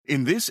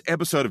In this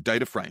episode of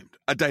Data Framed,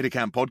 a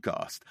DataCamp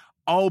podcast,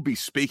 I'll be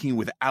speaking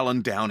with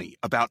Alan Downey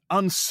about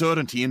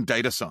uncertainty in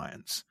data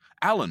science.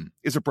 Alan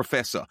is a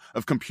professor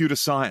of computer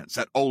science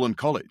at Olin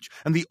College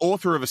and the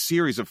author of a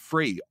series of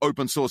free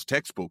open source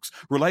textbooks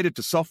related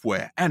to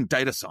software and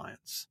data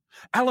science.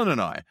 Alan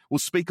and I will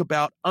speak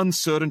about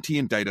uncertainty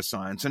in data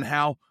science and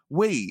how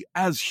we,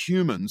 as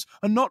humans,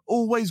 are not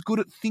always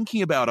good at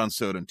thinking about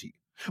uncertainty,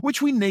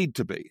 which we need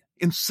to be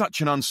in such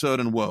an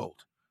uncertain world.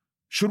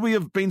 Should we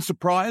have been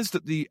surprised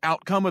at the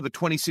outcome of the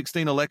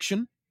 2016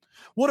 election?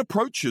 What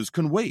approaches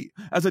can we,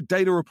 as a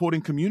data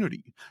reporting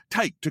community,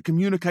 take to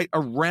communicate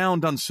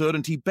around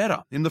uncertainty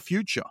better in the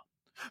future?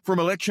 From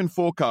election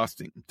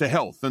forecasting to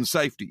health and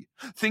safety,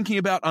 thinking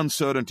about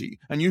uncertainty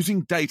and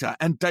using data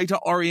and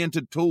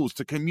data-oriented tools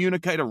to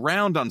communicate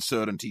around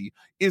uncertainty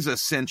is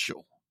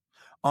essential.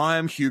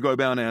 I'm Hugo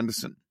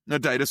Bown-Anderson, a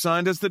data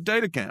scientist at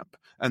DataCamp,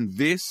 and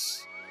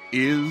this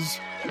is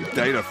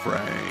Data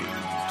Framed.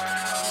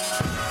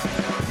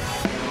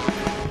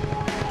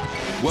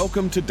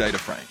 Welcome to Data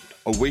Framed,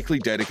 a weekly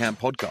DataCamp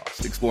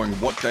podcast exploring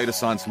what data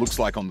science looks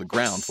like on the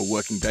ground for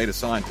working data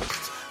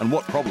scientists and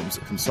what problems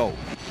it can solve.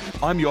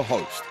 I'm your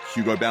host,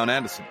 Hugo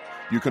Bown-Anderson.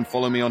 You can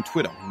follow me on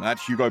Twitter at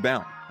Hugo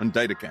Bown and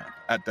DataCamp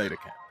at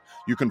DataCamp.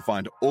 You can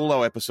find all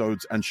our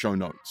episodes and show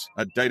notes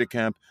at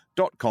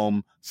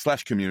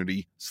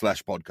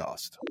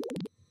datacamp.com/community/podcast.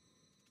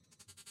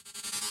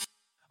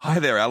 Hi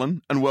there,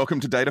 Alan, and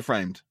welcome to Data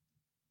Framed.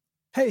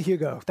 Hey,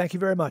 Hugo. Thank you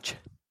very much.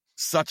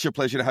 Such a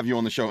pleasure to have you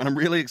on the show. And I'm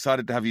really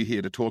excited to have you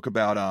here to talk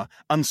about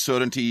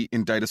uncertainty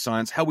in data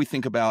science, how we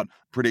think about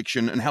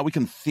prediction and how we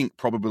can think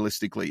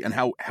probabilistically and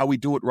how we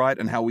do it right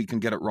and how we can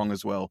get it wrong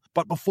as well.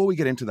 But before we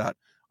get into that,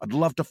 I'd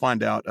love to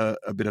find out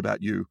a bit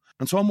about you.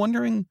 And so I'm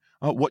wondering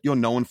what you're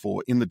known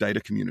for in the data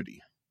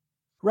community.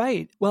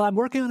 Right. Well, I'm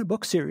working on a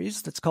book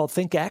series that's called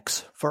Think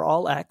X for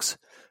all X.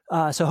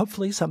 So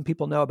hopefully some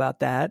people know about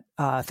that.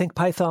 Think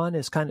Python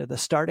is kind of the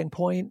starting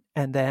point.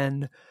 And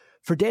then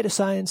for data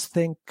science,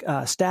 think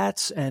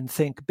stats and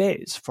think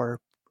Bayes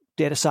for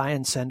data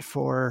science and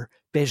for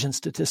Bayesian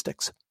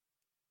statistics.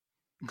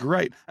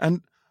 Great. And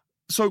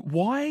so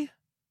why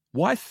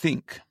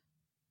think?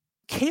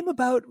 Came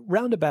about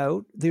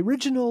roundabout. The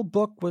original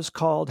book was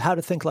called How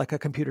to Think Like a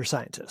Computer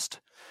Scientist.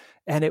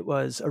 And it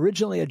was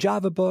originally a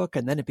Java book,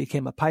 and then it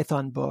became a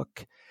Python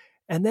book.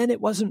 And then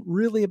it wasn't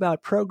really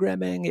about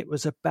programming. It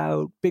was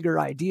about bigger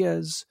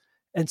ideas.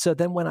 And so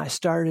then when I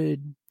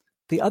started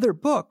the other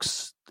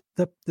books,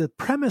 the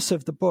premise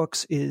of the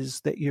books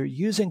is that you're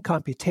using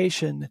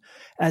computation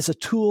as a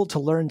tool to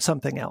learn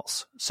something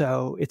else.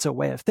 So it's a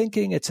way of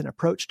thinking. It's an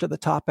approach to the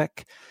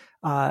topic.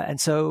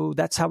 And so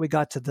that's how we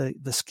got to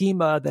the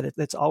schema that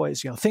it's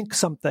always, think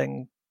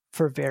something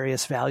for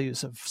various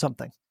values of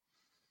something.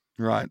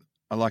 Right.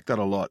 I like that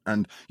a lot.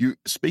 And you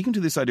speaking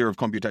to this idea of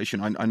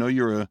computation, I know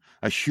you're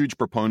a huge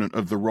proponent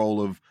of the role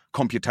of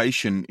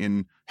computation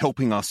in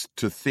helping us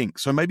to think.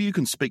 So maybe you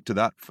can speak to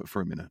that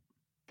for a minute.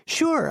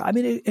 Sure. I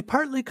mean, it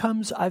partly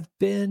comes, I've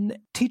been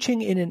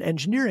teaching in an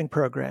engineering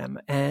program,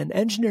 and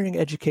engineering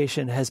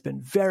education has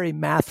been very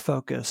math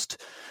focused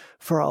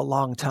for a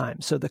long time.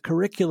 So the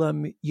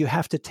curriculum, you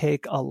have to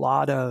take a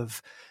lot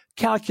of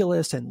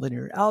calculus and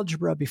linear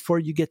algebra before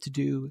you get to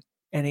do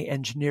any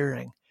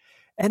engineering.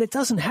 And it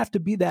doesn't have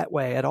to be that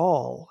way at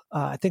all.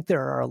 I think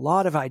there are a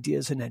lot of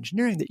ideas in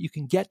engineering that you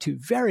can get to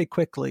very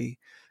quickly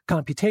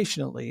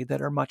computationally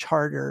that are much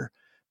harder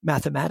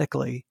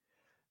mathematically.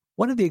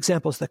 One of the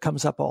examples that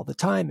comes up all the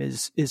time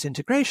is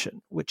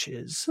integration, which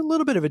is a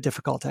little bit of a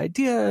difficult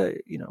idea.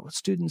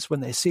 Students, when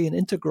they see an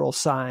integral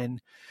sign,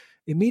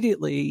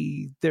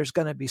 immediately there's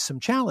going to be some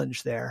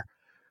challenge there.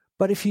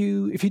 But if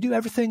you do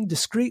everything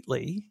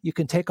discretely, you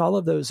can take all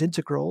of those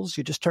integrals,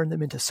 you just turn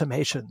them into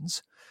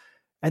summations.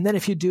 And then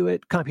if you do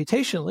it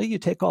computationally, you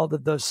take all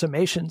of those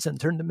summations and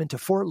turn them into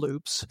for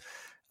loops.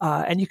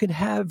 And you can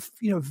have,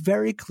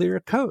 very clear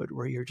code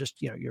where you're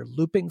just, you're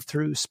looping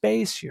through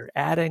space, you're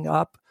adding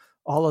up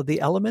all of the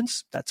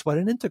elements. That's what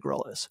an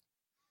integral is.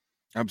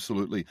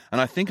 Absolutely.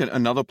 And I think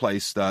another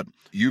place that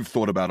you've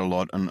thought about a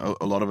lot, and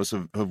a lot of us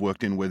have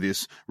worked in where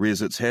this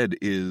rears its head,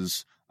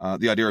 is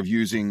the idea of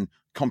using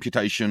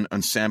computation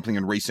and sampling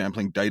and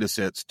resampling data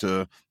sets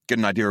to get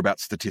an idea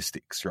about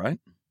statistics, right?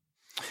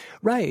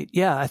 Right.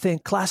 Yeah. I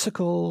think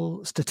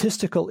classical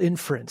statistical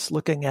inference,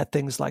 looking at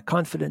things like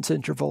confidence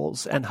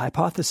intervals and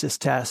hypothesis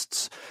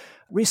tests,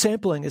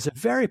 resampling is a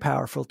very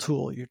powerful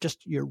tool.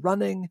 You're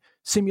running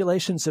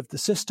simulations of the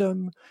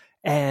system,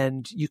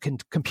 and you can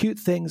compute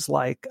things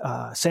like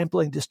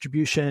sampling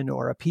distribution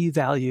or a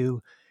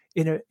p-value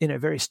in a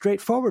very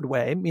straightforward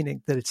way,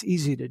 meaning that it's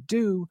easy to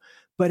do,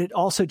 but it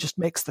also just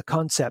makes the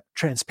concept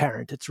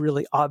transparent. It's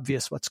really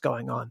obvious what's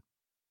going on.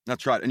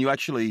 That's right. And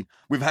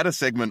we've had a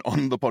segment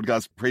on the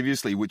podcast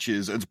previously, which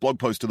is it's blog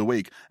post of the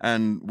week.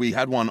 And we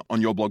had one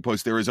on your blog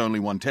post, There Is Only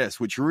One Test,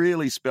 which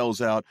really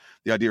spells out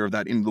the idea of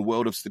that in the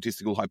world of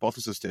statistical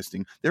hypothesis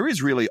testing. There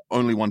is really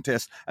only one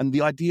test. And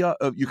the idea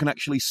of you can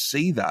actually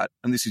see that.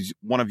 And this is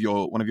one of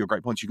your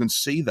great points. You can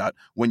see that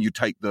when you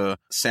take the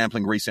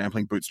sampling,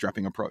 resampling,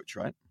 bootstrapping approach,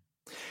 right?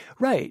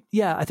 Right.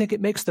 Yeah. I think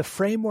it makes the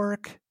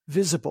framework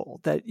visible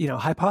that,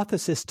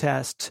 hypothesis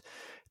test,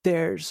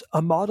 there's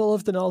a model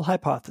of the null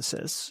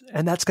hypothesis,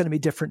 and that's going to be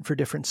different for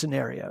different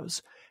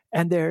scenarios.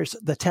 And there's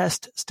the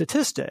test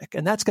statistic,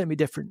 and that's going to be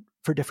different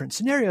for different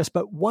scenarios.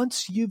 But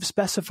once you've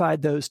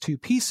specified those two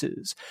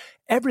pieces,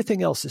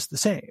 everything else is the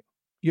same.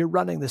 You're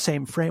running the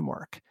same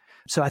framework.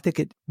 So I think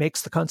it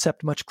makes the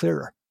concept much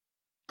clearer.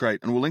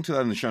 Great. And we'll link to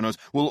that in the show notes.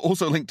 We'll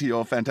also link to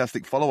your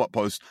fantastic follow-up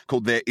post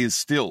called There Is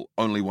Still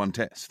Only One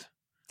Test.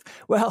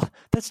 Well,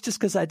 that's just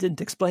because I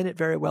didn't explain it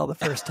very well the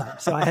first time.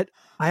 So I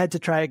had to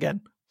try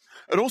again.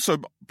 It also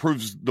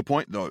proves the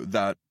point, though,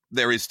 that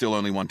there is still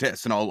only one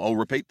test. And I'll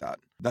repeat that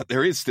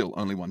there is still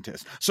only one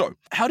test. So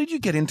how did you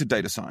get into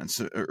data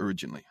science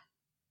originally?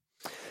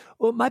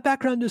 Well, my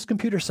background is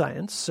computer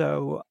science.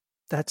 So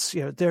that's,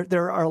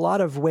 there are a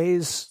lot of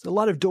ways, a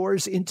lot of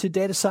doors into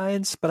data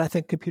science, but I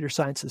think computer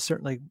science is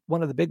certainly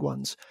one of the big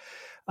ones.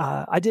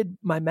 I did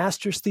my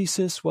master's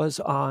thesis was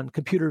on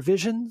computer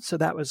vision. So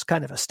that was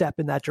kind of a step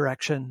in that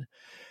direction.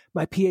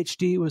 My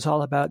PhD was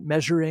all about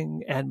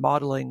measuring and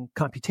modeling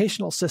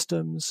computational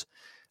systems.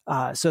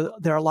 So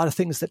there are a lot of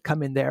things that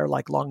come in there,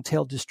 like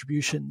long-tail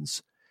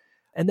distributions.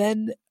 And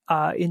then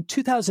in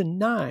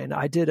 2009,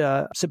 I did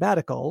a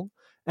sabbatical,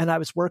 and I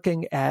was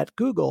working at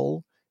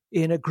Google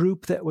in a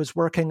group that was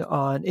working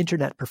on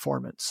internet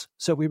performance.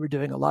 So we were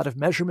doing a lot of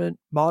measurement,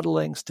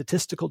 modeling,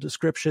 statistical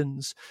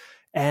descriptions,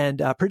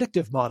 and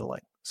predictive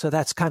modeling. So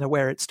that's kind of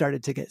where it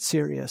started to get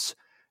serious.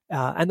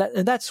 And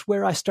that's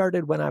where I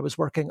started when I was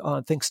working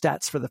on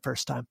ThinkStats for the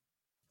first time.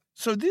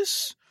 So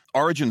this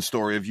origin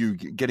story of you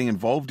getting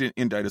involved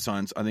in data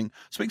science, I think,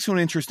 speaks to an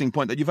interesting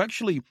point that you've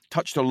actually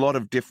touched a lot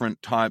of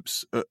different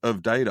types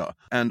of data.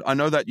 And I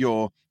know that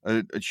you're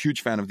a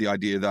huge fan of the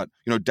idea that,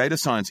 data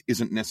science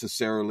isn't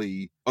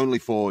necessarily only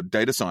for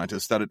data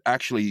scientists, that it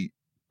actually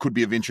could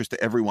be of interest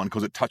to everyone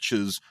because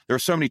there are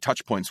so many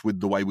touch points with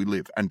the way we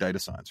live and data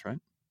science, right?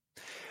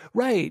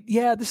 Right.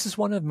 Yeah, this is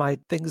one of my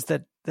things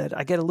that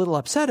I get a little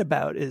upset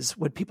about is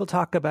when people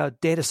talk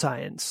about data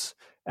science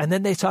and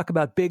then they talk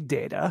about big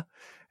data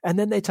and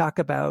then they talk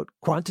about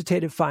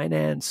quantitative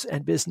finance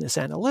and business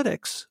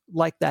analytics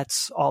like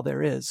that's all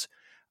there is.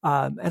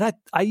 And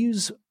I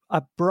use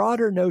a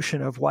broader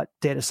notion of what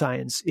data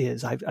science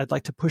is. I'd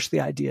like to push the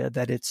idea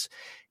that it's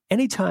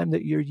anytime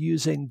that you're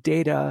using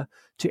data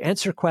to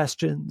answer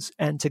questions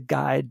and to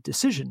guide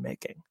decision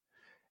making.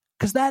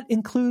 Because that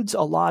includes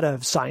a lot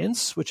of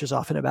science, which is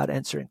often about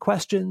answering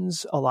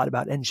questions, a lot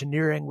about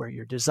engineering, where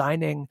you're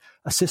designing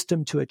a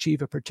system to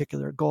achieve a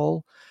particular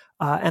goal,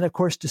 and of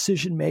course,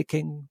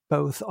 decision-making,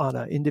 both on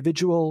an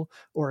individual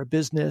or a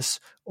business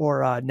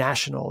or a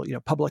national,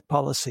 public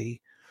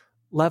policy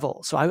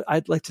level. So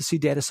I'd like to see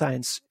data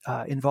science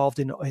involved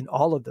in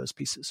all of those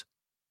pieces.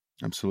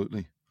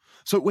 Absolutely.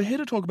 So we're here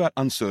to talk about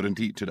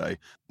uncertainty today.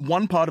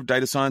 One part of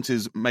data science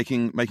is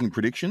making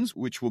predictions,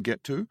 which we'll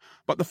get to.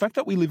 But the fact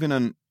that we live in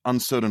an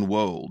uncertain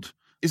world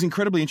is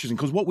incredibly interesting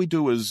because what we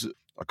do as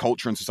a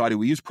culture and society,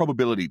 we use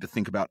probability to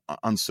think about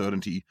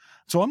uncertainty.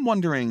 So I'm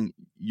wondering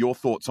your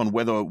thoughts on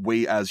whether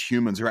we as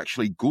humans are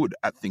actually good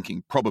at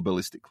thinking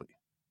probabilistically.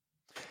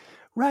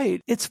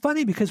 Right. It's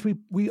funny because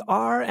we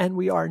are and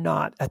we are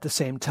not at the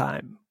same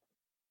time.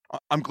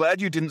 I'm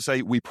glad you didn't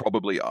say we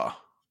probably are.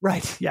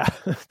 Right. Yeah,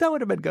 that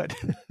would have been good.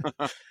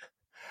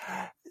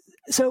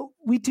 So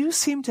we do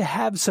seem to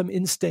have some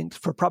instinct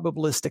for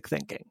probabilistic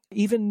thinking.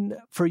 Even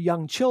for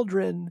young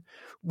children,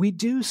 we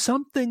do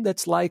something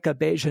that's like a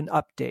Bayesian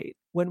update.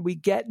 When we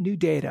get new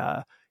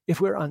data,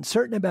 if we're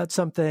uncertain about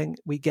something,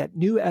 we get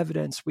new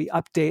evidence, we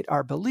update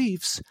our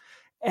beliefs.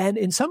 And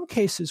in some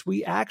cases,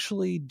 we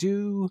actually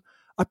do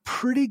a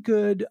pretty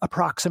good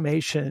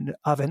approximation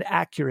of an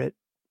accurate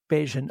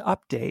Bayesian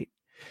update.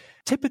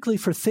 Typically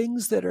for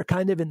things that are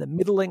kind of in the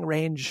middling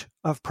range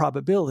of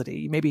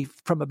probability, maybe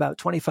from about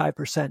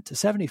 25% to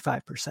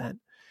 75%.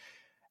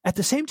 At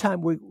the same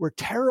time, we're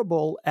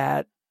terrible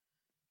at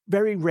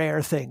very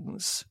rare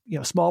things,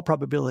 small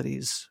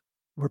probabilities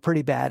we're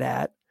pretty bad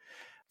at.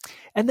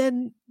 And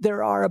then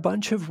there are a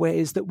bunch of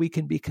ways that we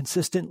can be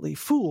consistently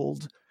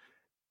fooled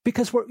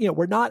because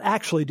we're not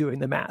actually doing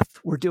the math.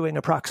 We're doing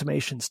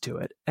approximations to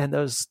it. And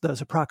those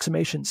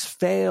approximations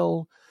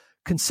fail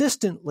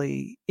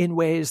consistently in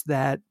ways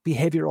that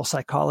behavioral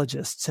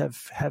psychologists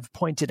have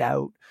pointed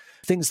out,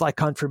 things like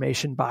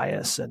confirmation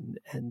bias and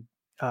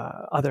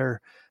other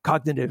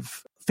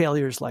cognitive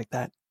failures like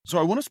that. So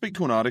I want to speak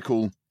to an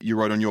article you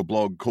wrote on your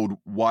blog called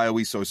Why Are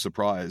We So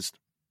Surprised?,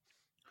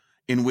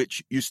 in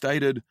which you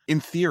stated, in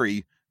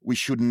theory, we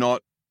should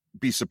not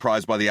be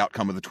surprised by the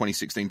outcome of the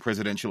 2016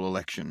 presidential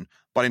election,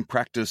 but in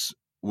practice,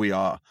 we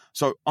are.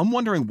 So I'm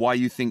wondering why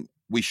you think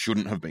we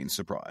shouldn't have been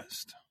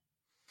surprised.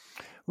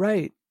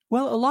 Right.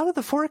 Well, a lot of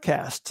the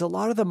forecasts, a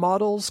lot of the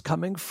models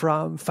coming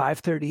from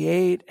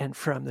 538 and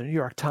from the New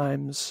York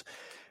Times,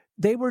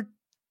 they were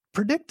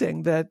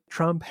predicting that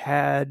Trump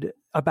had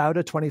about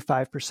a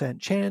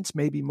 25% chance,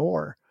 maybe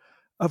more,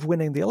 of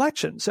winning the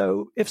election.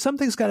 So if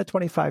something's got a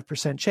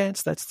 25%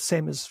 chance, that's the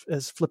same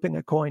as flipping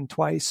a coin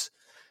twice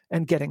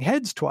and getting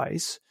heads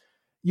twice.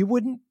 You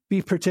wouldn't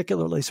be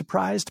particularly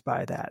surprised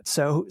by that.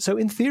 So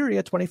in theory,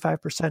 a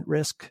 25%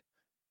 risk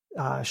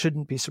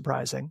shouldn't be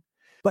surprising.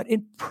 But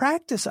in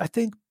practice, I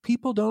think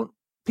people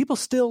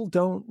still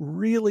don't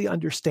really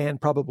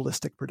understand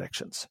probabilistic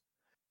predictions.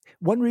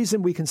 One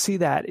reason we can see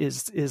that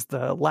is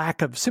the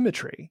lack of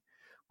symmetry,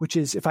 which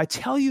is if I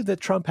tell you that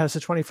Trump has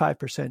a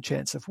 25%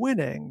 chance of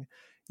winning,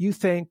 you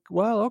think,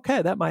 well,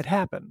 okay, that might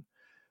happen.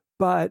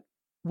 But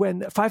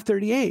when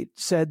 538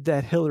 said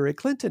that Hillary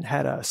Clinton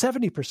had a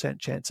 70%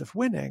 chance of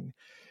winning,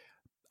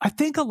 I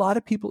think a lot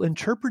of people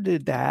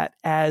interpreted that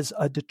as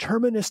a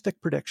deterministic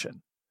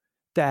prediction,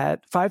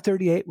 that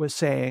 538 was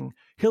saying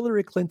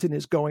Hillary Clinton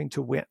is going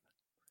to win.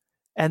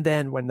 And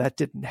then when that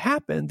didn't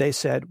happen, they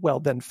said, well,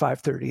 then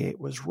 538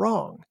 was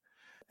wrong.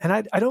 And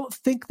I don't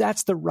think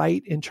that's the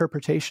right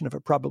interpretation of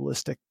a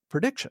probabilistic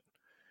prediction.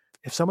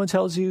 If someone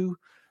tells you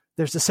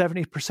there's a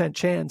 70%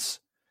 chance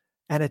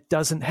and it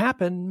doesn't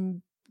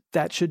happen,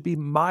 that should be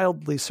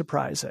mildly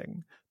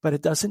surprising, but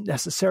it doesn't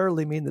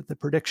necessarily mean that the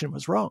prediction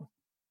was wrong.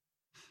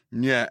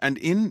 Yeah, and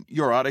in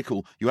your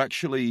article, you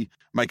actually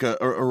make a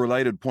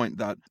related point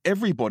that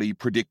everybody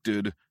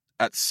predicted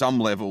at some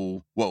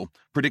level,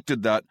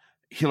 predicted that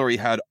Hillary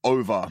had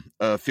over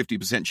a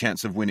 50%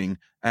 chance of winning.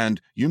 And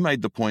you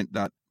made the point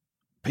that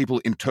people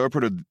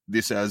interpreted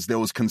this as there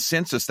was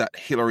consensus that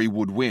Hillary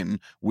would win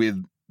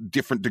with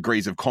different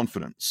degrees of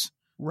confidence.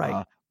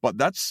 Right. But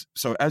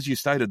so as you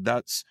stated,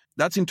 that's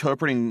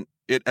interpreting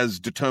it as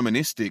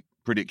deterministic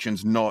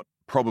predictions, not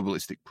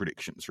probabilistic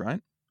predictions, right?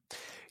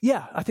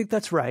 Yeah, I think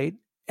that's right.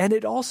 And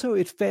it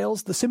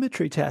fails the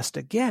symmetry test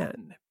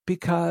again,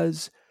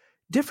 because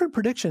different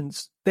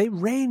predictions, they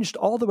ranged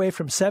all the way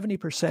from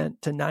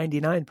 70% to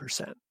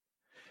 99%.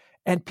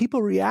 And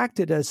people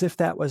reacted as if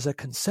that was a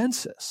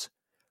consensus.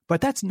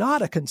 But that's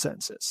not a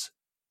consensus.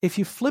 If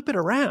you flip it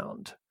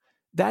around,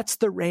 that's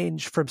the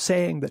range from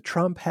saying that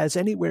Trump has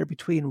anywhere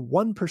between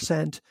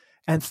 1%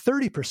 and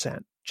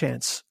 30%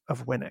 chance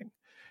of winning.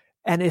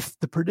 And if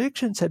the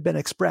predictions had been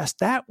expressed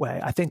that way,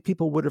 I think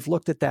people would have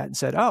looked at that and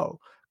said, oh,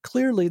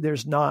 clearly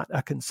there's not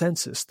a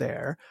consensus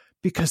there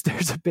because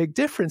there's a big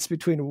difference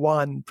between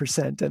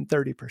 1% and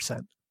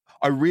 30%.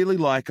 I really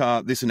like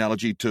this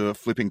analogy to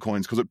flipping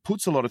coins because it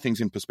puts a lot of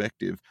things in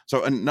perspective.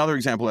 So another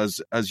example,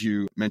 as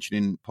you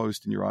mentioned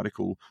in your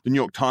article, the New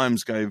York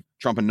Times gave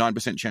Trump a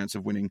 9% chance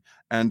of winning.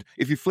 And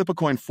if you flip a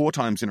coin 4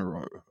 times in a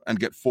row and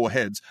get 4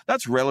 heads,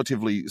 that's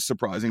relatively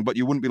surprising, but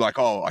you wouldn't be like,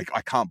 oh,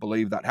 I can't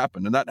believe that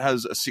happened. And that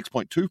has a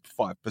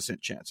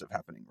 6.25% chance of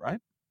happening, right?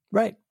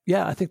 Right.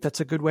 Yeah, I think that's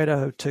a good way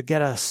to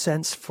get a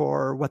sense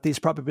for what these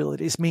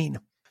probabilities mean.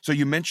 So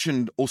you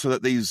mentioned also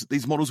that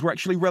these models were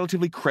actually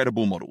relatively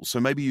credible models. So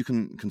maybe you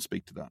can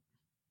speak to that.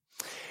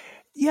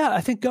 Yeah,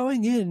 I think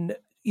going in,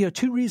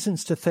 2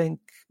 reasons to think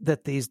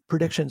that these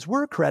predictions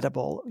were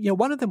credible.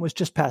 One of them was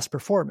just past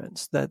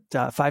performance, that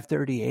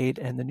 538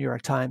 and the New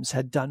York Times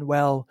had done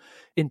well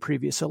in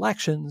previous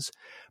elections.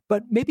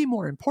 But maybe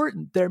more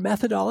important, their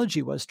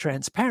methodology was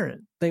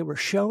transparent. They were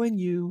showing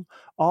you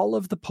all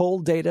of the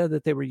poll data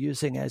that they were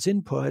using as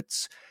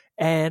inputs.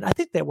 And I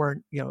think they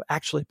weren't,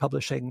 actually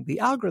publishing the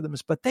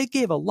algorithms, but they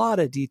gave a lot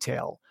of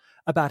detail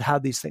about how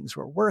these things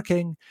were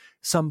working.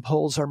 Some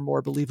polls are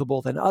more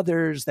believable than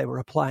others. They were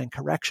applying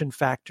correction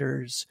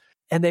factors.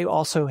 And they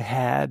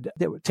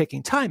were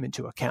taking time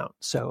into account.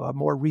 So a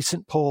more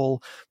recent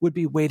poll would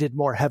be weighted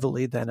more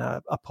heavily than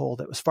a poll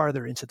that was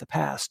farther into the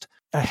past.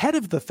 Ahead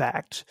of the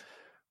fact,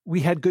 we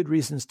had good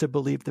reasons to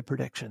believe the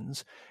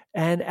predictions.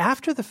 And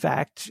after the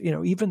fact,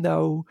 even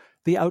though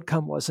the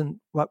outcome wasn't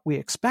what we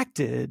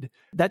expected,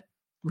 that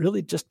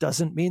really just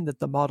doesn't mean that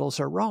the models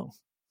are wrong.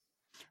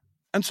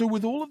 And so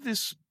with all of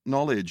this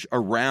knowledge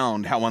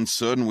around how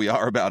uncertain we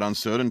are about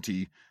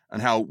uncertainty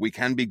and how we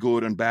can be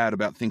good and bad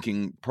about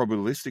thinking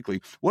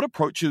probabilistically, what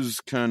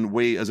approaches can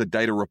we as a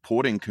data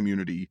reporting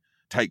community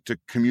take to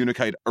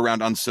communicate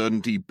around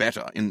uncertainty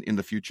better in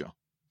the future?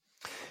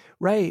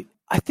 Right.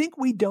 I think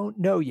we don't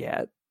know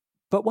yet.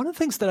 But one of the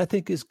things that I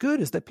think is good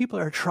is that people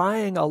are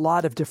trying a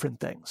lot of different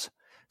things.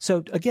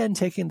 So again,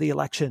 taking the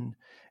election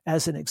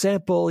as an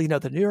example,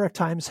 the New York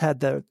Times had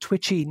the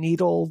twitchy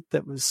needle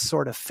that was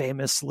sort of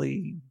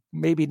famously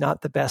maybe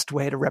not the best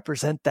way to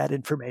represent that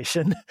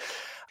information.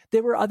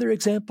 There were other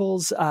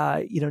examples.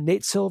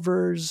 Nate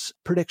Silver's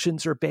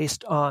predictions are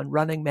based on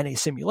running many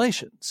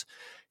simulations.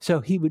 So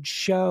he would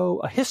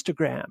show a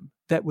histogram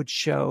that would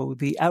show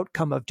the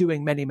outcome of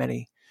doing many,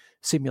 many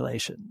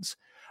simulations.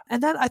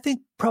 And that, I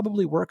think,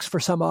 probably works for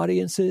some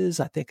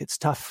audiences. I think it's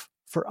tough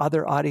for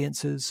other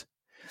audiences.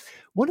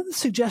 One of the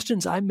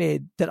suggestions I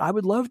made that I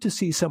would love to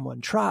see someone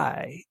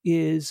try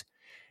is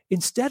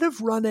instead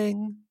of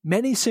running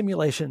many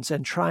simulations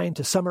and trying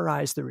to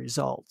summarize the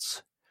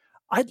results,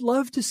 I'd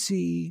love to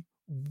see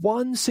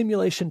one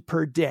simulation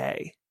per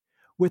day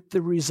with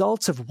the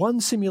results of one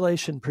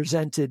simulation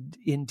presented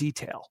in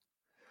detail.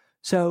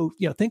 So,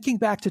 thinking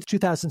back to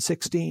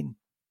 2016,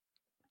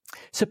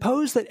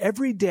 suppose that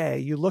every day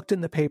you looked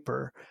in the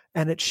paper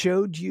and it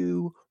showed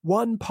you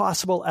one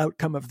possible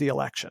outcome of the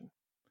election.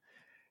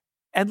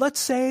 And let's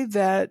say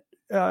that,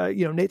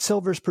 Nate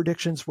Silver's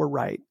predictions were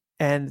right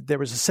and there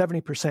was a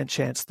 70%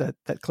 chance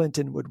that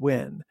Clinton would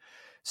win.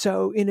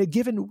 So in a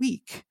given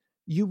week,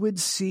 you would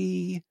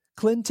see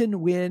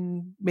Clinton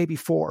win maybe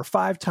 4 or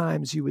 5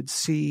 times. You would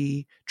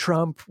see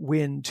Trump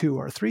win 2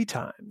 or 3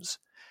 times.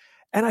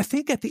 And I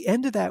think at the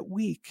end of that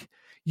week,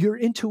 your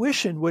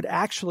intuition would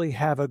actually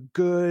have a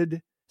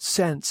good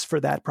sense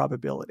for that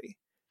probability.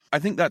 I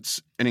think that's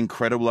an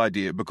incredible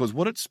idea, because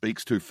what it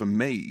speaks to for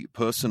me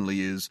personally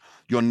is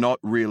you're not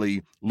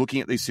really looking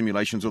at these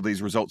simulations or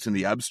these results in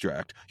the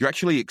abstract. You're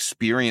actually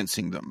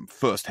experiencing them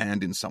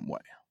firsthand in some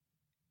way.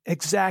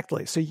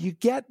 Exactly. So you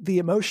get the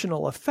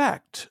emotional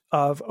effect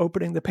of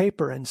opening the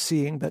paper and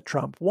seeing that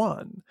Trump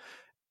won.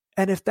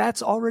 And if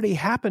that's already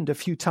happened a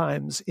few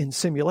times in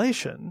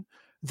simulation,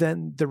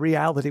 then the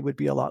reality would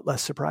be a lot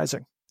less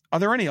surprising. Are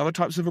there any other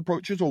types of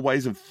approaches or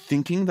ways of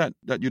thinking that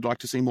you'd like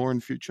to see more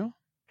in future?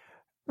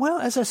 Well,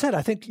 as I said,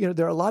 I think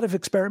there are a lot of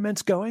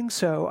experiments going,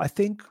 so I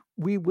think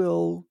we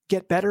will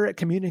get better at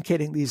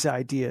communicating these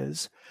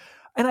ideas.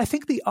 And I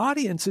think the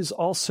audience is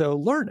also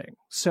learning.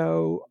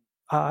 So,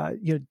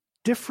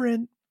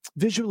 different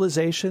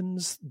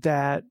visualizations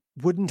that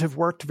wouldn't have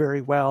worked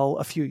very well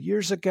a few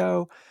years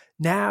ago,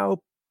 now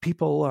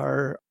people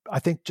are, I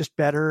think, just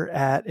better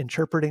at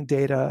interpreting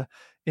data,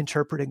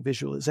 interpreting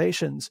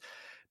visualizations,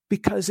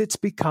 because it's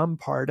become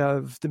part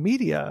of the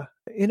media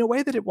in a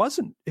way that it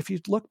wasn't. If you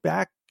look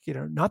back,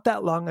 not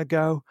that long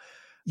ago,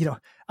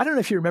 I don't know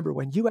if you remember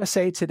when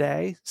USA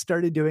Today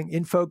started doing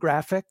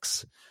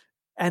infographics,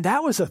 and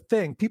that was a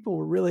thing. People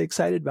were really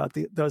excited about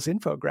those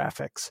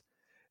infographics.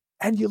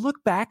 And you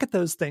look back at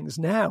those things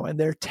now, and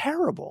they're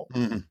terrible.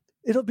 Mm-hmm.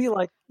 It'll be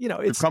like,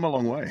 it's come a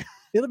long way.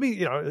 It'll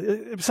be,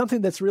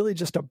 something that's really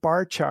just a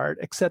bar chart,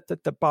 except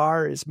that the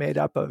bar is made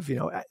up of,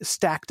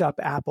 stacked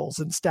up apples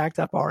and stacked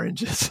up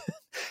oranges.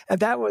 And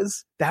that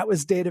was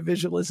data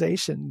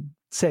visualization,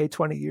 say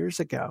 20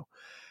 years ago.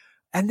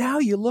 And now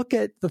you look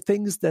at the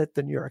things that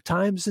the New York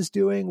Times is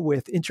doing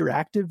with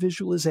interactive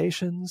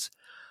visualizations.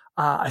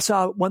 I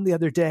saw one the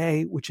other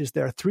day, which is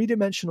their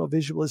 3-dimensional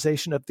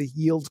visualization of the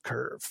yield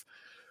curve,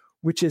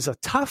 which is a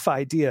tough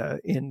idea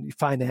in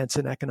finance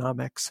and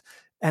economics.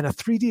 And a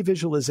 3D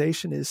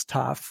visualization is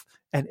tough,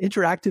 and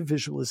interactive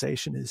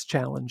visualization is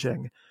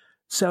challenging.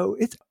 So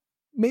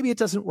maybe it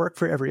doesn't work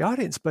for every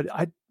audience, but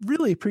I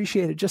really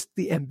appreciated just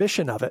the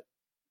ambition of it.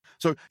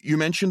 So you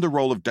mentioned the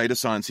role of data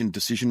science in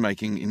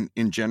decision-making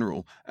in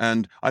general.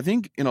 And I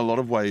think in a lot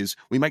of ways,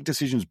 we make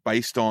decisions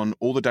based on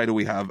all the data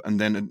we have, and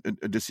then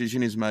a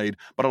decision is made.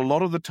 But a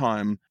lot of the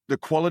time, the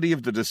quality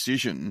of the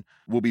decision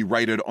will be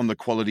rated on the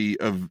quality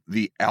of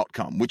the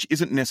outcome, which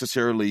isn't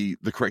necessarily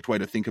the correct way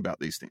to think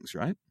about these things,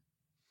 right?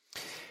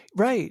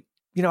 Right.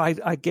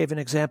 I gave an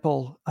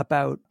example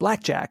about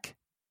blackjack,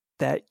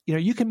 that,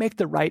 you can make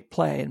the right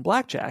play in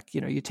blackjack.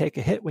 You take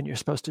a hit when you're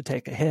supposed to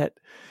take a hit.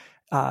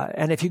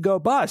 And if you go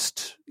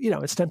bust,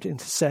 it's tempting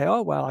to say,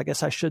 oh, well, I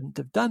guess I shouldn't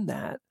have done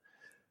that.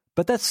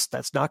 But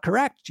that's not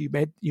correct. You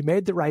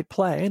made the right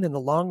play, and in the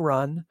long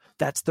run,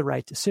 that's the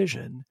right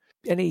decision.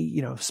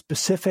 Any,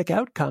 specific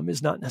outcome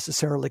is not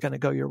necessarily going to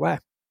go your way.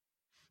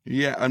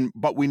 Yeah,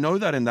 but we know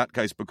that in that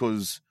case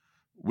because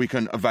we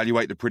can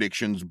evaluate the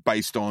predictions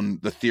based on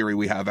the theory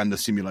we have and the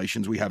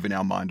simulations we have in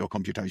our mind or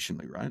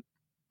computationally, right?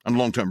 And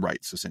long-term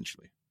rates,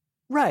 essentially.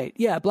 Right.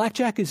 Yeah.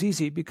 Blackjack is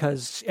easy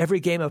because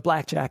every game of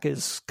blackjack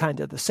is kind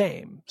of the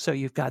same. So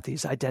you've got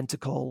these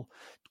identical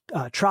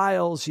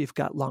trials, you've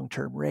got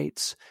long-term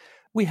rates.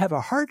 We have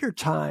a harder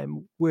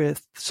time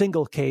with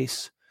single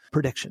case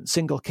predictions,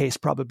 single case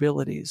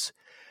probabilities.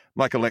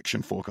 Like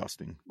election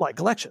forecasting. Like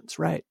elections,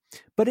 right.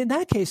 But in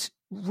that case,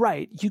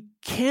 right, you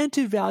can't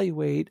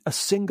evaluate a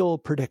single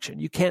prediction.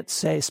 You can't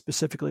say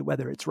specifically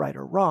whether it's right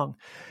or wrong,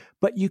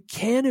 but you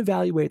can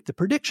evaluate the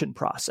prediction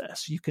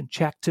process. You can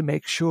check to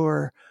make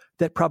sure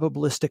that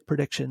probabilistic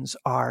predictions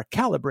are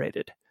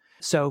calibrated.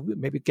 So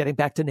maybe getting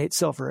back to Nate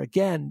Silver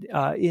again,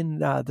 in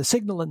The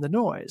Signal and the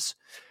Noise,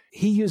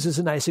 he uses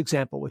a nice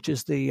example, which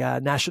is the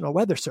National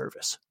Weather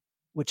Service,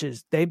 which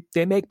is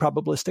they make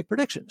probabilistic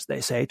predictions.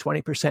 They say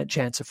 20%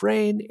 chance of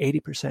rain,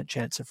 80%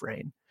 chance of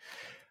rain.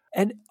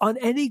 And on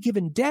any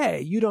given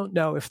day, you don't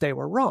know if they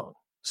were wrong.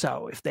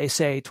 So if they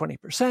say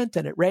 20%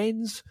 and it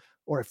rains,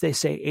 or if they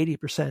say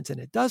 80% and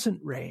it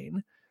doesn't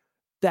rain,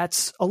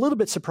 that's a little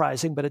bit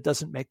surprising, but it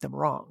doesn't make them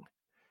wrong.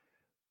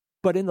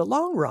 But in the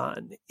long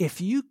run, if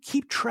you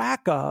keep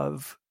track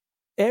of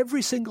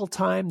every single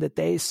time that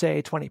they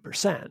say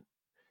 20%,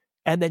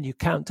 and then you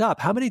count up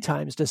how many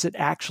times does it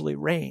actually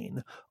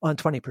rain on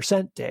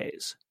 20%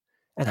 days,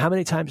 and how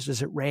many times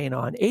does it rain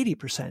on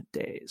 80%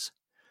 days,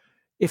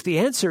 if the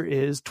answer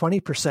is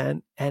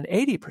 20% and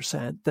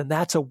 80%, then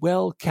that's a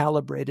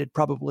well-calibrated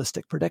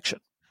probabilistic prediction.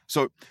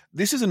 So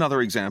this is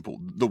another example.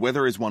 The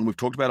weather is one. We've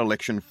talked about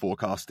election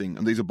forecasting,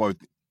 and these are both,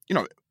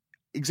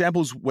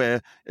 examples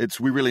where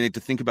we really need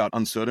to think about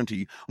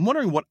uncertainty. I'm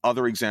wondering what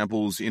other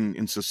examples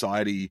in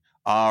society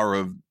are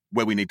of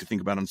where we need to think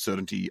about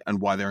uncertainty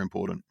and why they're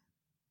important.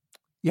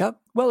 Yep.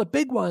 Well, a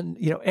big one,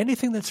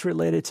 anything that's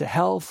related to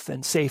health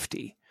and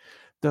safety.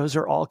 Those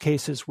are all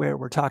cases where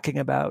we're talking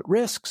about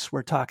risks.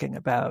 We're talking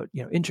about,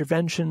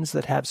 interventions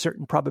that have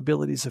certain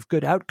probabilities of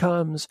good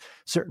outcomes,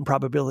 certain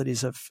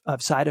probabilities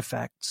of side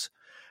effects.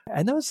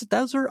 And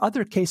those are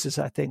other cases,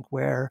 I think,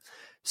 where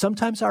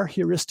sometimes our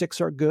heuristics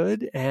are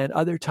good and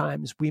other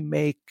times we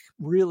make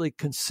really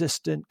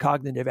consistent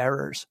cognitive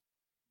errors.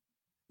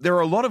 There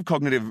are a lot of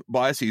cognitive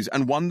biases,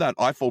 and one that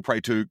I fall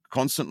prey to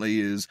constantly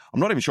is, I'm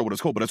not even sure what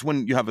it's called, but it's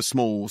when you have a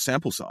small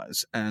sample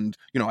size and,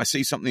 I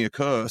see something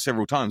occur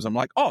several times. I'm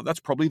like, oh, that's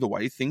probably the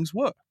way things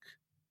work.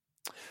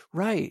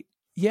 Right.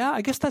 Yeah,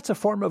 I guess that's a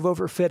form of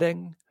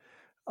overfitting.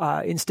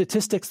 In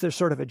statistics, there's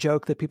sort of a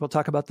joke that people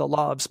talk about the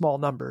law of small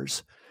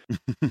numbers.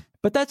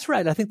 But that's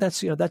right. I think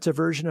that's a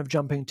version of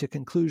jumping to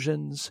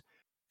conclusions.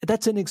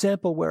 That's an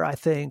example where I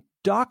think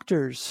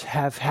doctors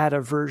have had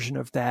a version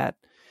of that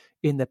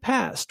in the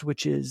past,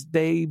 which is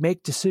they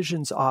make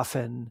decisions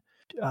often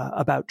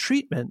about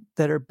treatment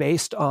that are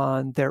based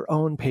on their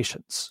own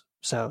patients.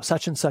 So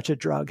such and such a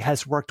drug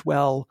has worked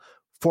well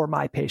for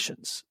my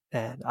patients,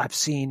 and I've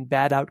seen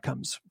bad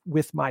outcomes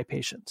with my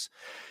patients,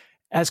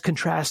 as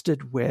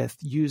contrasted with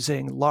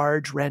using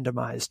large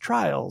randomized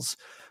trials,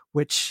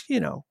 which,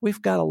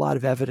 we've got a lot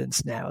of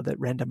evidence now that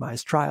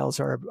randomized trials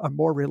are a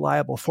more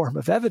reliable form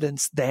of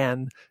evidence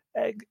than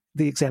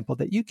the example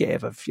that you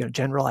gave of,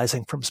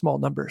 generalizing from small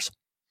numbers.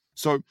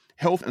 So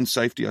health and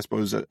safety, I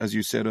suppose, as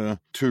you said, are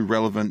two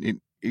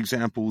relevant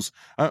examples.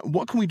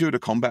 What can we do to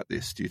combat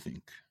this, do you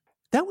think?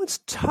 That one's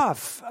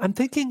tough. I'm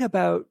thinking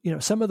about,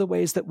 some of the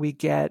ways that we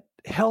get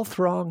health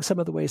wrong, some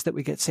of the ways that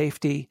we get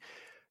safety.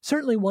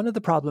 Certainly one of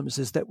the problems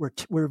is that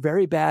we're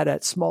very bad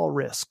at small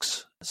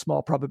risks,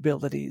 small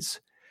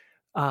probabilities.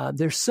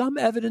 There's some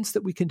evidence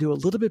that we can do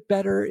a little bit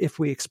better if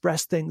we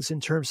express things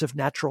in terms of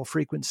natural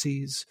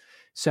frequencies.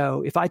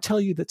 So if I tell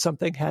you that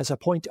something has a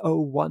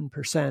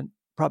 0.01%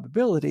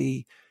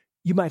 probability,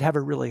 you might have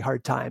a really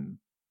hard time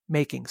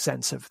making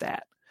sense of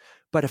that.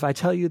 But if I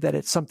tell you that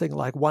it's something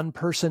like 1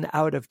 person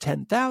out of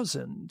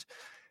 10,000,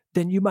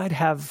 then you might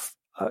have,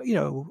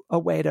 a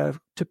way to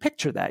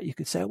picture that. You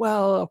could say,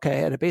 well,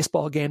 okay, at a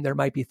baseball game, there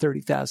might be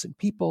 30,000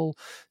 people.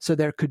 So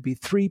there could be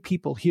 3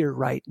 people here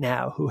right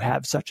now who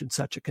have such and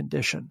such a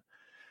condition.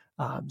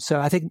 So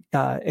I think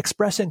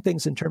expressing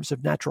things in terms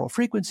of natural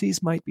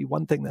frequencies might be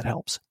one thing that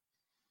helps.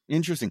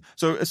 Interesting.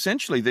 So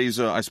essentially, these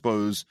are, I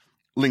suppose,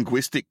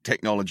 linguistic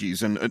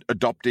technologies and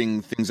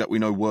adopting things that we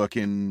know work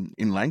in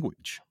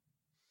language.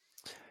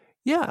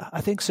 Yeah, I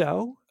think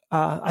so.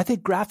 I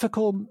think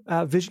graphical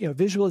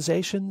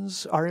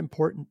visualizations are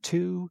important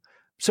too.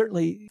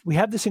 Certainly, we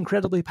have this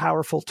incredibly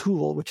powerful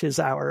tool, which is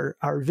our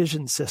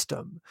vision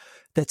system,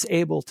 that's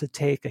able to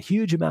take a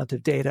huge amount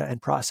of data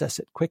and process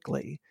it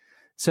quickly.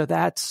 So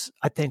that's,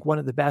 I think, one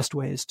of the best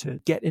ways to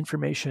get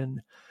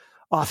information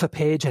off a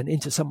page and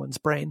into someone's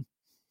brain.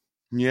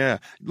 Yeah.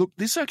 Look,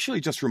 this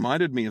actually just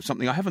reminded me of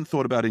something I haven't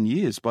thought about in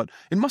years, but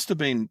it must have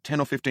been 10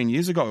 or 15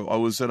 years ago. I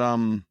was at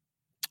an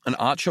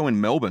art show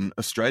in Melbourne,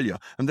 Australia,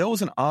 and there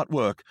was an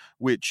artwork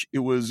which it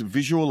was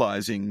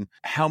visualizing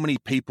how many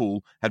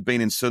people had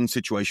been in certain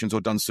situations or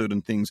done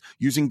certain things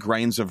using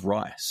grains of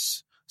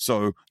rice.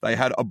 So they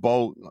had a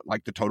bowl,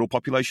 like the total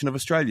population of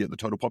Australia, the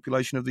total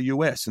population of the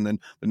US, and then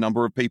the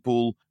number of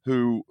people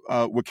who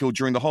were killed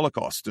during the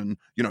Holocaust, and,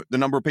 the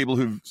number of people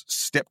who've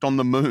stepped on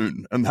the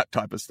moon and that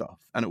type of stuff.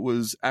 And it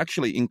was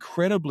actually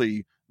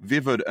incredibly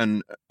vivid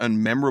and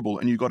memorable,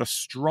 and you got a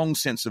strong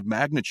sense of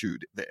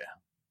magnitude there.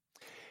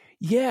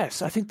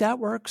 Yes, I think that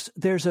works.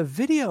 There's a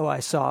video I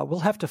saw.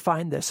 We'll have to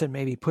find this and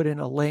maybe put in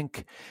a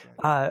link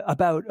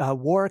about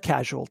war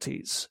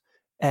casualties,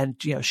 and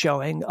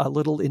showing a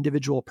little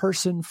individual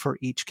person for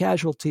each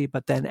casualty,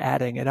 but then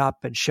adding it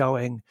up and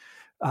showing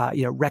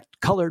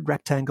colored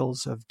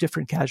rectangles of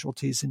different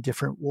casualties in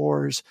different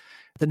wars,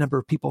 the number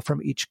of people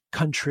from each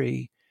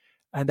country,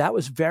 and that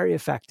was very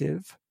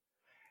effective.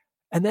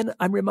 And then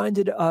I'm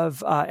reminded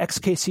of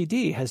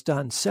XKCD has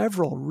done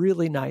several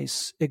really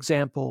nice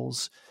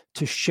examples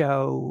to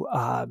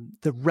show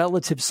the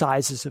relative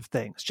sizes of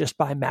things just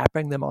by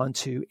mapping them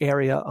onto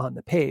area on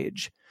the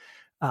page.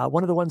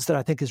 One of the ones that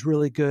I think is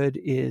really good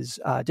is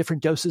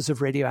different doses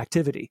of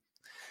radioactivity,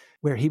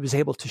 where he was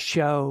able to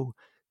show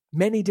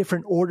many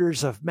different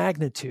orders of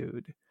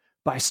magnitude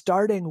by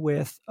starting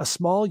with a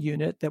small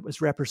unit that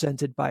was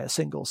represented by a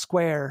single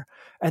square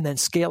and then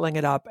scaling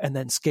it up and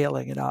then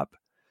scaling it up,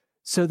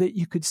 so that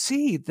you could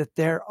see that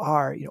there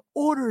are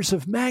orders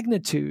of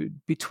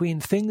magnitude between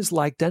things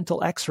like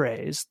dental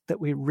x-rays that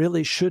we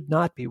really should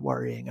not be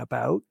worrying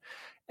about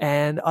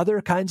and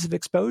other kinds of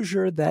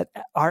exposure that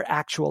are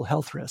actual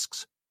health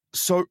risks.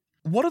 So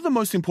what are the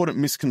most important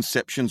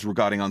misconceptions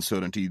regarding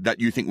uncertainty that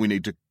you think we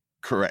need to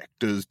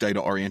correct as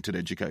data-oriented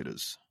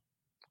educators?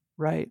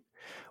 Right.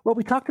 Well,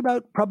 we talked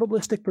about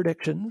probabilistic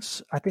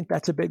predictions. I think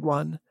that's a big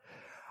one.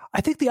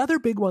 I think the other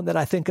big one that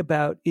I think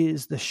about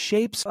is the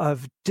shapes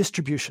of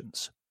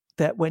distributions,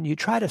 that when you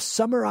try to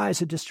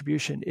summarize a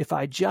distribution, if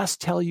I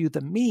just tell you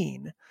the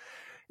mean,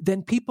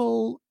 then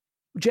people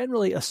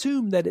generally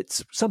assume that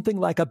it's something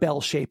like a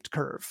bell-shaped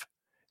curve.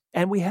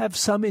 And we have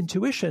some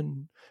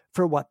intuition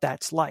for what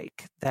that's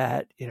like.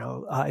 That,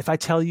 if I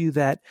tell you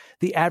that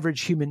the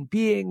average human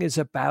being is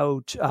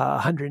about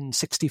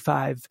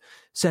 165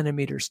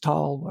 centimeters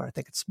tall, or I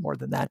think it's more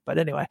than that, but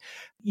anyway,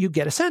 you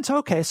get a sense,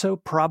 okay, so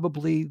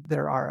probably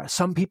there are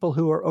some people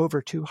who are over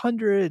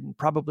 200, and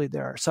probably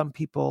there are some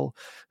people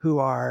who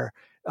are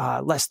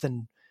less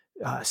than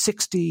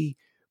 60,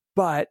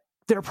 but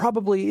there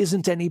probably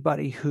isn't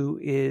anybody who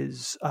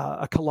is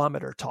a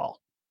kilometer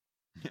tall.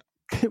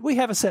 Yeah. We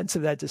have a sense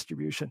of that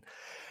distribution.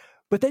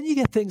 But then you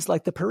get things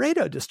like the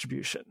Pareto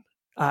distribution.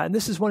 And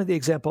this is one of the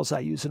examples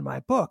I use in my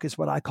book, is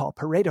what I call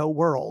Pareto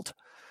world,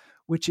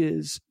 which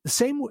is the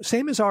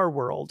same as our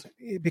world,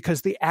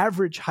 because the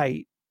average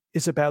height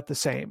is about the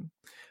same.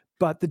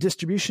 But the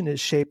distribution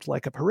is shaped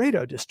like a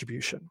Pareto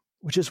distribution,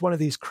 which is one of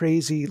these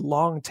crazy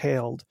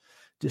long-tailed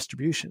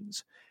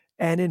distributions.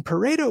 And in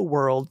Pareto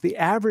world, the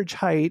average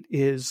height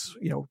is,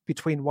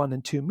 between 1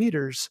 and 2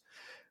 meters,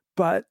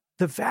 but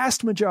the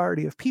vast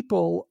majority of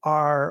people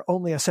are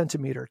only a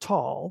centimeter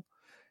tall.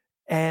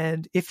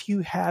 And if you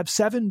have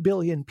 7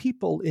 billion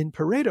people in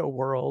Pareto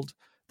world,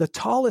 the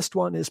tallest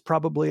one is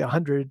probably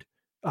 100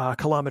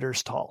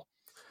 kilometers tall.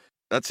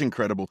 That's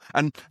incredible.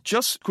 And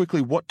just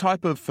quickly, what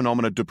type of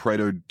phenomena do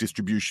Pareto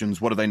distributions,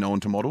 what are they known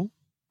to model?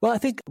 Well, I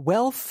think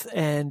wealth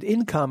and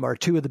income are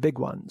two of the big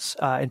ones.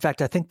 In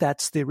fact, I think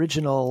that's the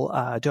original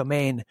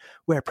domain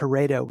where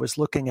Pareto was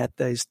looking at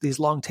these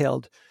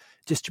long-tailed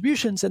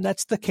distributions. And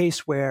that's the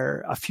case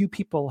where a few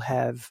people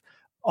have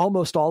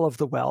almost all of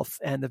the wealth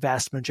and the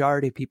vast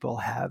majority of people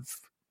have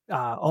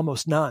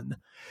almost none.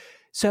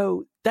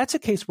 So that's a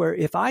case where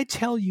if I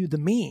tell you the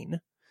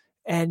mean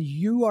and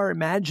you are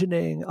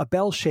imagining a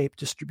bell-shaped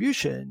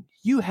distribution,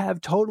 you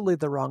have totally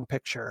the wrong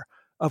picture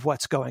of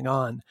what's going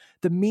on.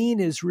 The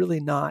mean is really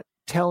not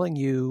telling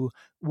you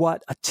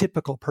what a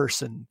typical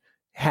person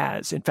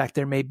has. In fact,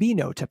 there may be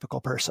no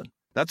typical person.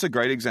 That's a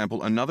great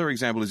example. Another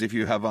example is if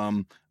you have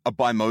a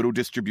bimodal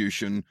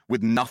distribution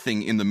with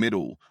nothing in the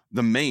middle,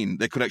 the mean,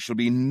 there could actually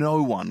be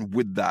no one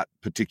with that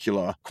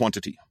particular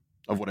quantity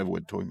of whatever we're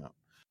talking about.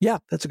 Yeah,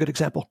 that's a good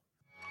example.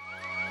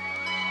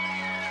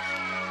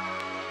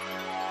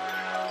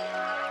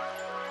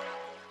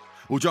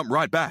 We'll jump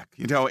right back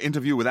into our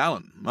interview with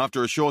Alan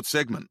after a short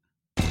segment.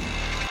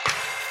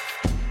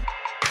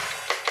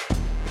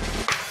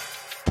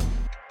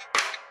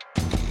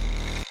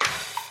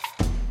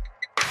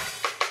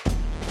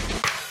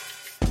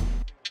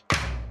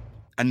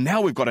 And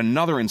now we've got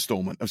another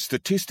installment of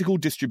statistical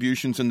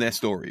distributions and their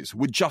stories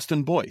with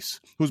Justin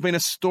Boyce, who's been a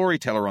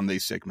storyteller on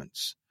these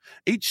segments.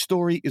 Each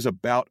story is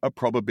about a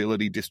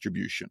probability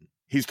distribution.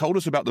 He's told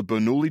us about the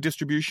Bernoulli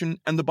distribution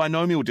and the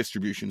binomial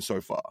distribution so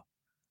far.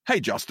 Hey,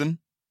 Justin.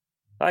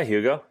 Hi,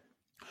 Hugo.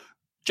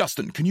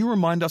 Justin, can you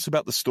remind us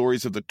about the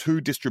stories of the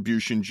two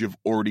distributions you've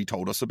already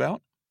told us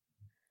about?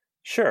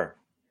 Sure.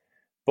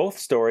 Both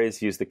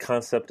stories use the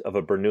concept of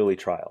a Bernoulli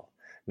trial,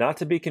 not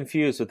to be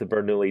confused with the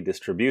Bernoulli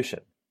distribution.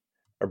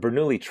 A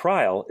Bernoulli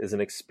trial is an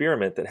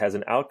experiment that has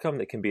an outcome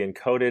that can be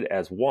encoded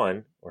as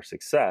 1, or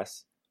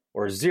success,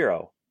 or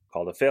 0,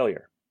 called a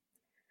failure.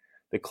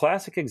 The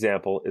classic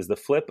example is the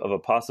flip of a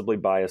possibly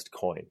biased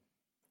coin.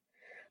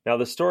 Now,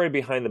 the story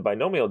behind the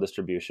binomial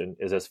distribution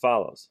is as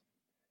follows.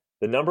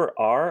 The number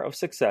R of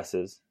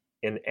successes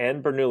in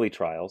n Bernoulli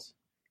trials,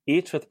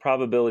 each with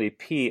probability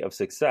P of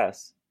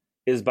success,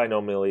 is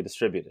binomially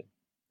distributed.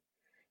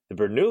 The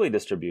Bernoulli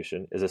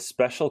distribution is a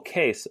special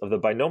case of the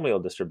binomial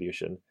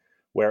distribution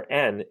where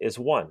n is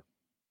 1.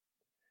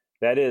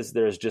 That is,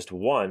 there is just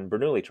one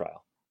Bernoulli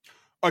trial.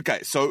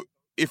 Okay, so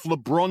if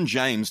LeBron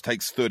James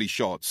takes 30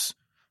 shots,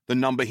 the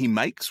number he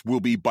makes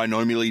will be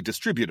binomially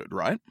distributed,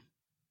 right?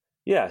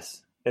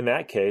 Yes. In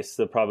that case,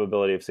 the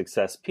probability of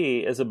success P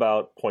is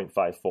about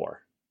 0.54.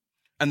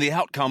 And the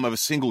outcome of a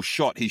single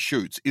shot he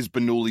shoots is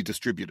Bernoulli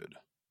distributed.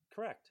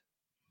 Correct.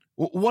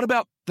 What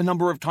about the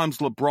number of times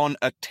LeBron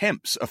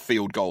attempts a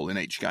field goal in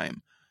each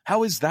game?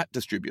 How is that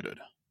distributed?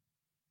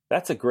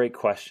 That's a great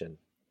question.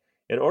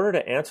 In order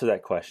to answer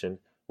that question,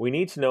 we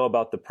need to know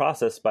about the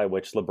process by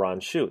which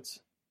LeBron shoots.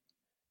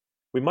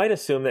 We might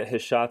assume that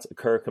his shots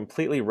occur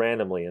completely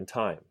randomly in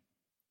time.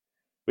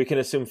 We can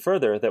assume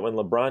further that when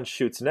LeBron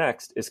shoots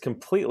next is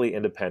completely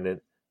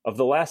independent of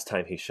the last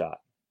time he shot.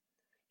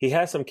 He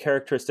has some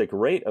characteristic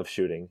rate of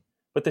shooting,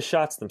 but the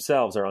shots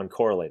themselves are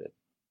uncorrelated.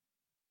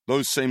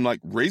 Those seem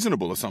like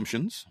reasonable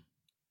assumptions.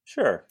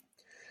 Sure.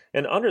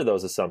 And under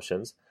those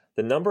assumptions,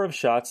 the number of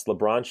shots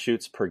LeBron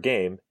shoots per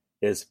game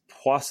is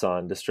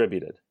Poisson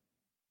distributed.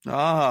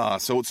 Ah,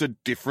 so it's a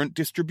different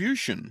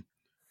distribution.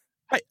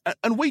 Hey,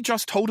 and we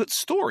just told its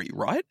story,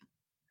 right?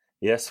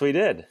 Yes, we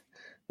did.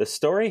 The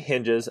story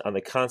hinges on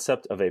the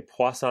concept of a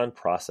Poisson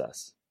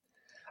process.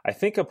 I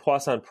think a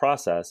Poisson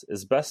process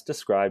is best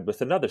described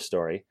with another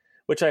story,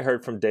 which I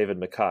heard from David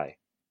Mackay.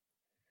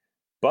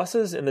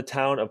 Buses in the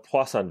town of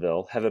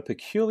Poissonville have a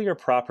peculiar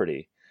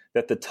property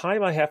that the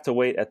time I have to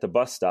wait at the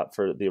bus stop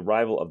for the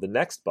arrival of the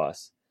next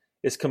bus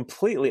is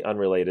completely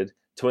unrelated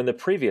to when the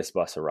previous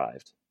bus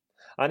arrived.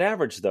 On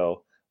average,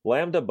 though,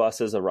 Lambda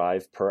buses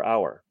arrive per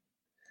hour.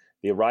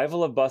 The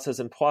arrival of buses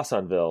in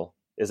Poissonville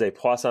is a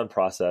Poisson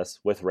process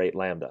with rate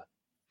lambda.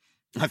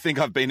 I think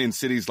I've been in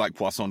cities like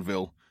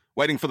Poissonville.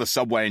 Waiting for the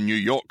subway in New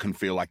York can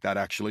feel like that,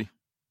 actually.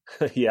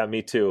 Yeah,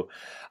 me too.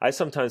 I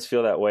sometimes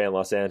feel that way in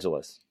Los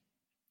Angeles.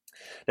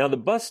 Now, the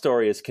bus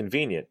story is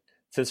convenient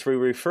since we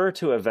refer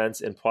to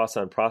events in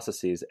Poisson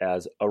processes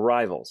as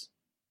arrivals.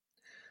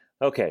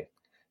 Okay,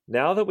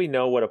 now that we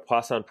know what a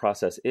Poisson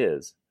process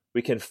is,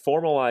 we can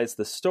formalize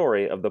the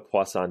story of the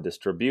Poisson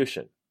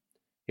distribution.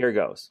 Here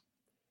goes.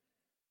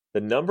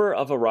 The number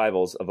of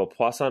arrivals of a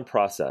Poisson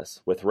process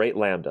with rate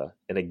lambda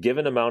in a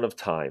given amount of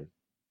time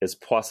is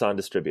Poisson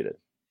distributed.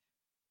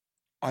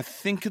 I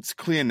think it's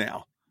clear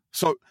now.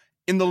 So,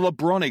 in the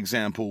LeBron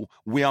example,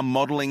 we are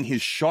modeling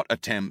his shot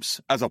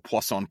attempts as a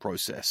Poisson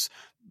process.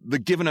 The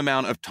given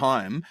amount of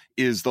time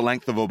is the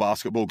length of a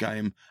basketball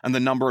game, and the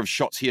number of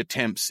shots he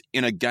attempts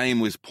in a game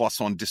was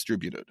Poisson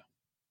distributed.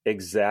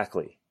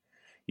 Exactly.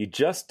 You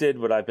just did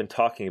what I've been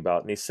talking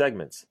about in these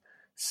segments.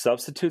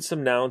 Substitute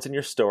some nouns in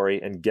your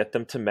story and get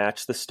them to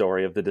match the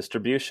story of the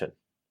distribution.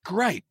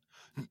 Great.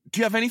 Do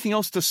you have anything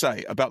else to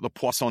say about the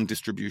Poisson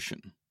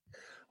distribution?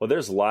 Well,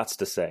 there's lots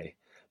to say,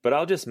 but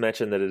I'll just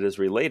mention that it is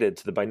related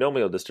to the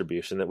binomial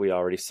distribution that we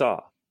already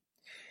saw.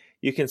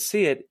 You can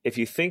see it if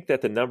you think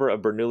that the number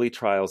of Bernoulli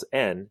trials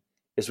n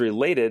is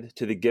related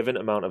to the given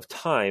amount of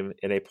time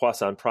in a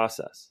Poisson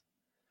process.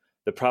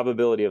 The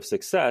probability of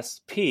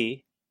success,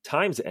 p,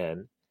 times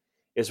n,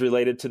 is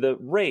related to the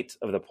rate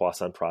of the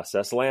Poisson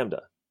process,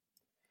 lambda.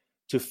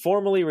 To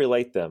formally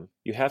relate them,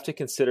 you have to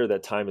consider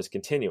that time is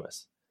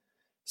continuous.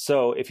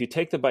 So if you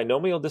take the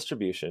binomial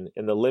distribution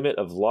in the limit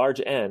of large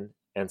N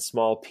and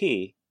small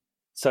p,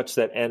 such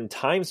that n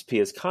times p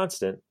is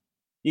constant,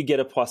 you get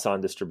a Poisson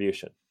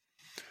distribution.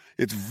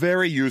 It's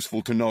very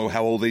useful to know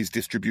how all these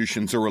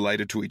distributions are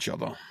related to each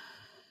other.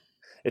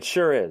 It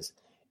sure is.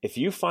 If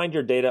you find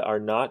your data are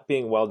not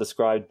being well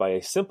described by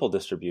a simple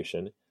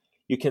distribution,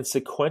 you can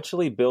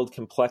sequentially build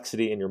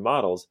complexity in your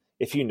models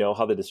if you know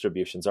how the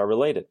distributions are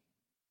related.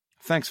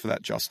 Thanks for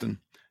that, Justin.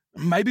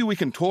 Maybe we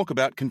can talk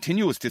about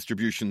continuous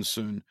distributions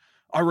soon.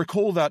 I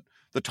recall that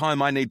the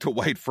time I need to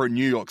wait for a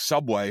New York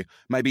subway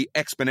may be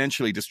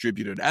exponentially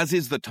distributed, as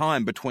is the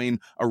time between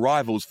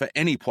arrivals for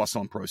any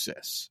Poisson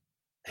process.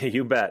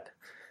 You bet.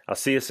 I'll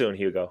see you soon,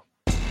 Hugo.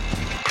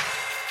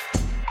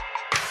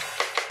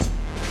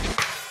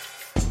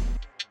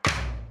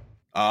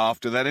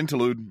 After that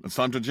interlude, it's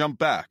time to jump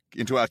back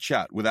into our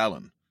chat with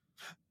Alan.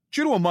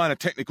 Due to a minor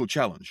technical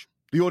challenge,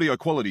 the audio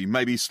quality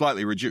may be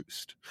slightly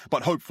reduced,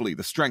 but hopefully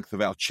the strength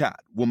of our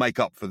chat will make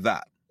up for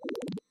that.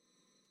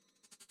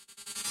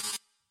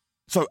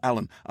 So,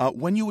 Alan,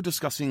 when you were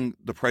discussing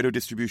the Pareto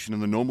distribution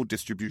and the normal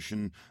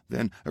distribution,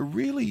 then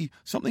really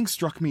something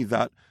struck me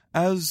that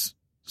as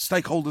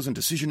stakeholders and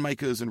decision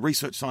makers and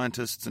research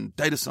scientists and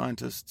data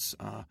scientists,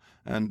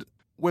 and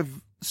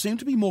we've seemed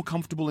to be more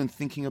comfortable in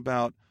thinking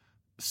about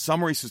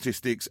summary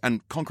statistics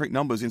and concrete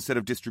numbers instead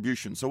of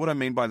distribution. So what I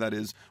mean by that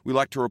is we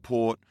like to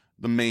report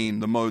the mean,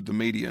 the mode, the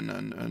median,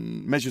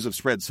 and measures of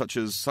spread such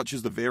as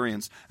the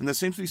variance. And there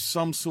seems to be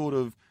some sort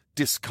of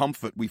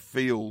discomfort we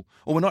feel,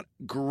 or we're not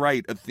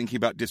great at thinking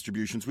about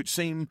distributions, which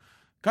seem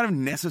kind of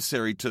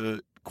necessary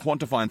to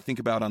quantify and think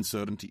about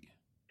uncertainty.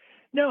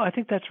 No, I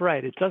think that's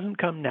right. It doesn't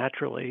come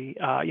naturally.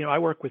 I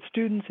work with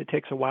students. It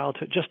takes a while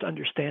to just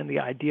understand the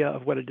idea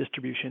of what a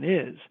distribution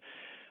is.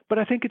 But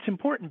I think it's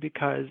important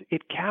because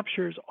it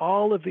captures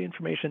all of the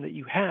information that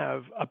you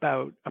have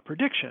about a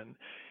prediction.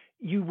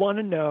 You want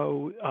to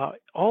know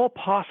all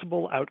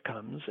possible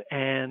outcomes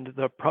and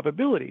the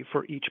probability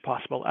for each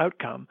possible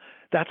outcome.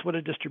 That's what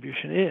a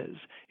distribution is.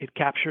 It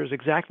captures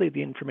exactly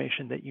the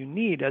information that you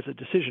need as a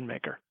decision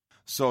maker.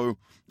 So,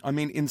 I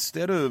mean,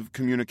 instead of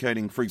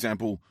communicating, for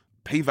example,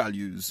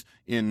 p-values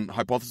in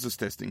hypothesis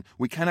testing,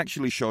 we can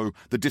actually show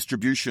the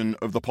distribution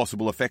of the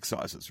possible effect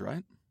sizes,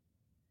 right?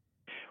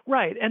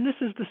 Right, and this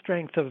is the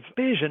strength of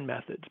Bayesian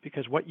methods,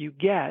 because what you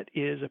get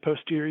is a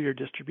posterior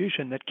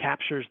distribution that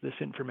captures this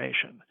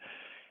information.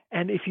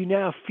 And if you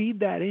now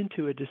feed that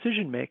into a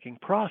decision-making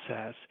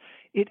process,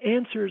 it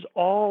answers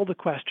all the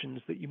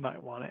questions that you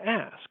might want to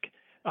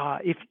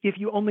ask. If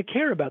you only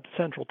care about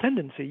the central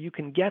tendency, you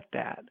can get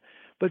that.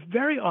 But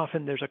very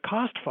often there's a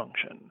cost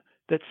function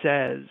that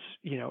says,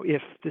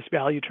 if this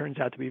value turns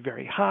out to be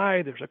very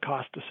high, there's a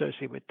cost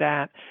associated with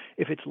that.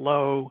 If it's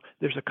low,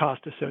 there's a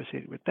cost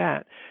associated with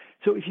that.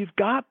 So if you've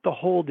got the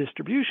whole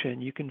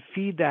distribution, you can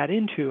feed that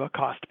into a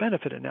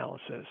cost-benefit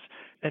analysis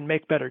and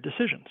make better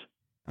decisions.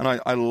 And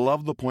I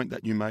love the point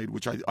that you made,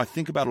 which I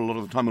think about a lot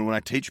of the time. And when I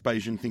teach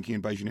Bayesian thinking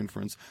and Bayesian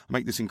inference, I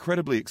make this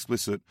incredibly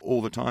explicit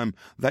all the time,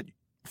 that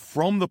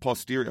from the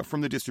posterior,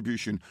 from the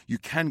distribution, you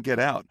can get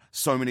out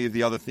so many of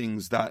the other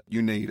things that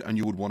you need and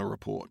you would want to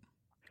report.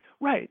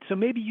 Right. So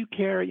maybe you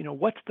care,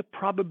 what's the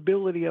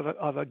probability of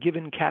a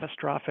given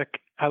catastrophic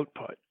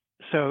output?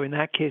 So in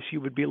that case, you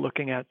would be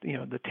looking at,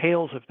 the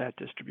tails of that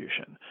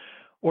distribution,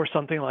 or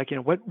something like,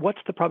 what's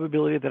the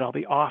probability that I'll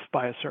be off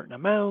by a certain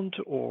amount,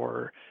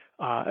 or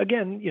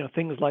Again,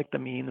 things like the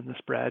mean and the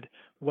spread,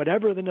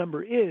 whatever the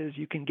number is,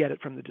 you can get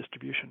it from the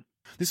distribution.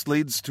 This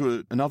leads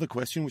to another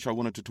question which I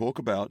wanted to talk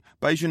about.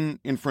 Bayesian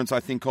inference,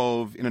 I think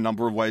of in a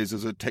number of ways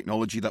as a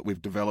technology that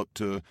we've developed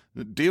to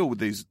deal with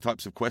these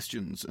types of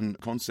questions and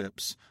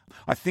concepts.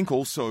 I think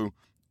also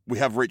we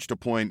have reached a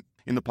point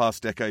in the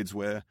past decades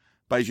where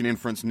Bayesian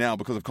inference now,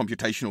 because of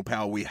computational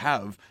power we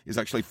have, is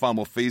actually far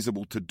more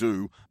feasible to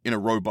do in a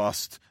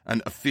robust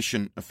and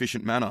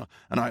efficient manner.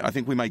 And I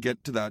think we may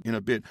get to that in a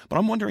bit. But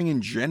I'm wondering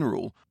in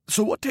general,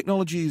 so what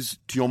technologies,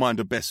 to your mind,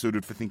 are best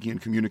suited for thinking and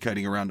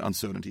communicating around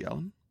uncertainty,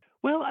 Alan?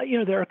 Well,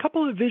 there are a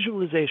couple of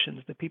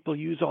visualizations that people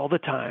use all the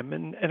time.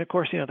 And of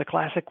course, the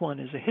classic one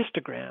is a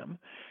histogram.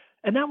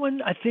 And that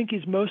one, I think,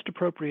 is most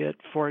appropriate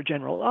for a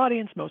general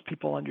audience. Most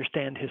people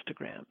understand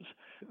histograms.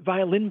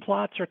 Violin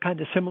plots are kind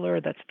of similar.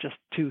 That's just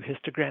two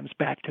histograms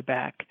back to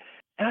back.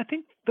 And I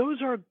think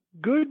those are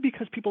good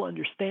because people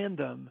understand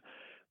them,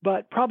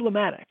 but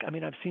problematic. I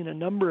mean, I've seen a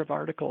number of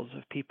articles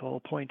of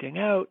people pointing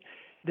out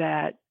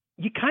that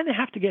you kind of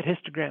have to get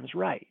histograms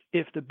right.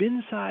 If the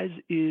bin size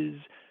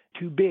is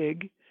too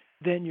big,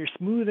 then you're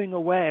smoothing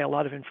away a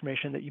lot of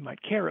information that you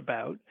might care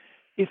about.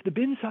 If the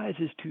bin size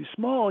is too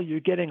small,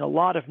 you're getting a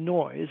lot of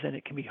noise, and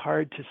it can be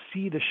hard to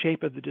see the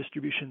shape of the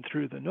distribution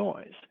through the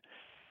noise.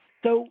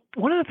 So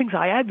one of the things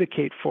I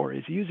advocate for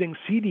is using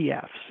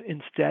CDFs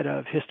instead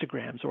of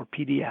histograms or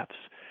PDFs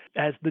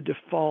as the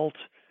default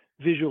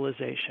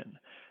visualization.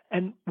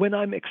 And when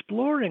I'm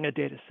exploring a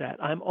data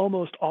set, I'm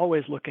almost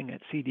always looking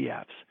at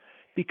CDFs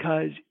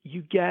because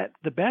you get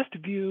the best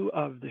view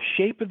of the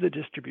shape of the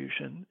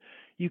distribution.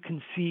 You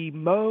can see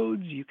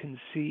modes, you can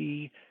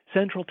see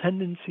central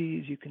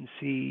tendencies, you can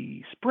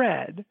see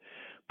spread.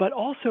 But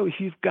also, if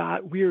you've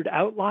got weird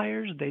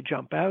outliers, they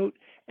jump out.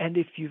 And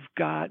if you've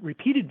got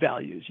repeated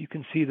values, you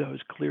can see those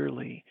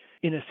clearly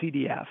in a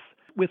CDF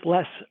with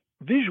less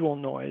visual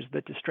noise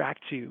that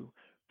distracts you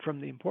from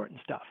the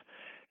important stuff.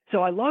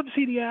 So I love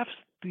CDFs.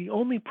 The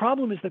only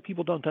problem is that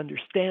people don't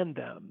understand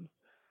them.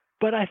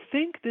 But I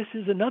think this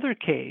is another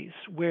case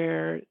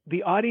where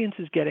the audience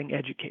is getting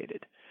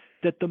educated,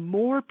 that the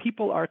more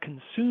people are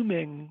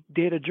consuming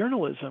data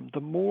journalism,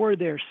 the more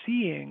they're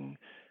seeing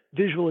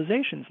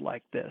visualizations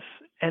like this.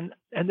 And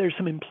there's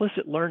some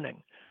implicit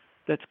learning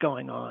that's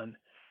going on.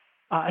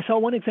 I saw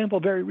one example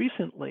very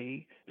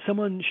recently,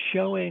 someone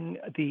showing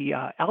the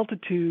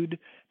altitude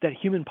that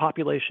human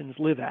populations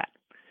live at,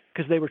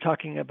 because they were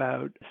talking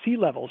about sea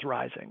levels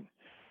rising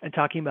and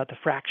talking about the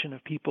fraction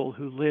of people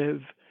who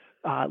live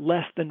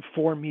less than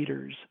 4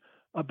 meters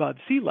above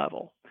sea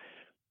level.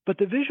 But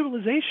the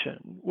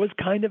visualization was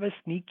kind of a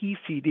sneaky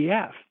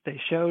CDF.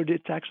 They showed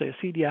it's actually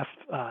a CDF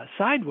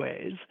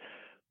sideways,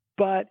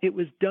 but it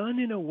was done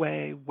in a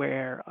way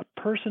where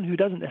a person who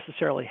doesn't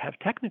necessarily have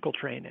technical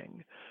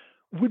training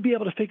would be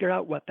able to figure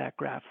out what that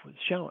graph was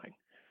showing.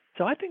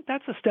 So I think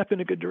that's a step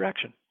in a good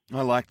direction.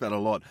 I like that a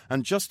lot.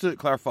 And just to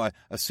clarify,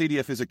 a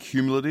CDF is a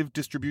cumulative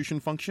distribution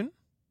function?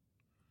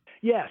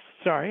 Yes,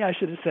 sorry, I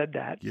should have said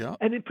that. Yeah.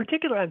 And in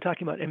particular, I'm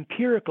talking about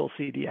empirical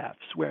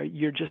CDFs, where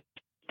you're just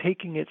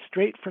taking it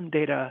straight from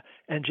data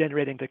and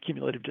generating the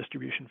cumulative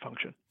distribution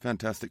function.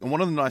 Fantastic. And one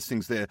of the nice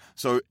things there,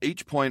 so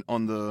each point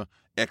on the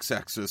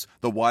x-axis,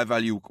 the y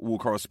value will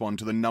correspond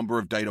to the number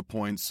of data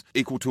points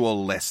equal to or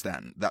less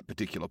than that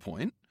particular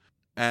point.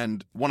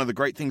 And one of the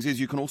great things is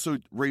you can also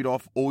read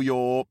off all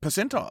your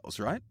percentiles,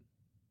 right?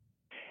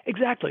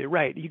 Exactly,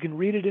 right. You can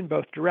read it in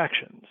both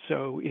directions.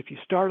 So if you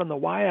start on the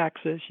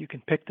y-axis, you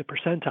can pick the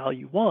percentile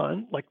you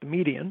want, like the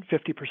median,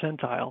 50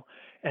 percentile,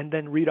 and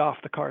then read off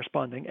the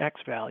corresponding x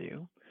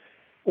value.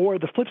 Or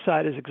the flip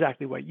side is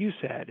exactly what you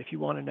said. If you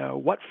want to know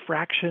what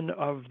fraction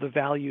of the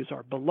values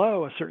are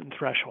below a certain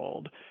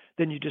threshold,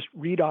 then you just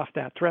read off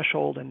that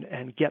threshold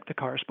and get the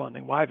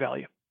corresponding y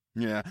value.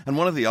 Yeah, and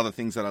one of the other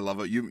things that I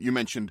love, you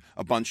mentioned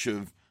a bunch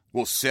of,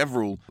 well,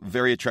 several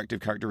very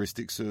attractive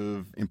characteristics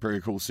of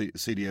empirical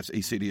CDFs,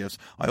 eCDFs.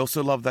 I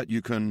also love that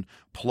you can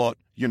plot,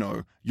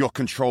 your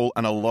control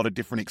and a lot of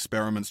different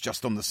experiments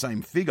just on the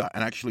same figure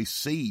and actually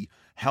see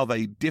how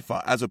they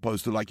differ, as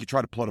opposed to like you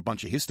try to plot a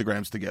bunch of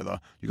histograms together.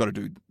 You got to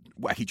do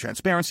wacky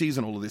transparencies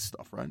and all of this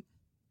stuff, right?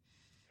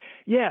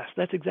 Yes,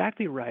 that's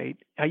exactly right.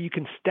 You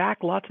can stack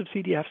lots of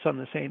CDFs on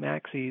the same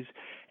axes,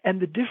 and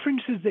the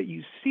differences that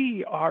you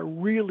see are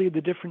really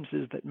the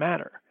differences that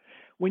matter.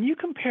 When you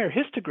compare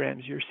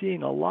histograms, you're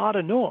seeing a lot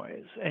of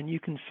noise, and you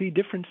can see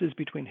differences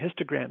between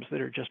histograms that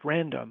are just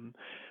random.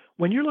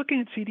 When you're looking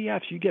at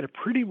CDFs, you get a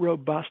pretty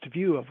robust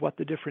view of what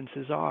the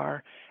differences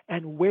are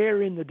and where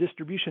in the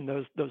distribution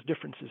those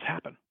differences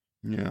happen.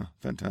 Yeah,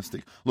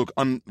 fantastic. Look,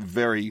 I'm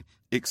very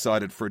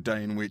excited for a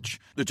day in which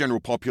the general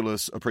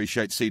populace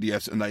appreciates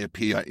CDFs and they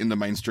appear in the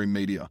mainstream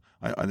media.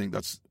 I think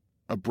that's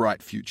a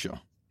bright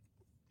future.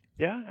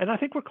 Yeah, and I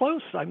think we're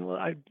close.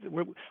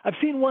 I've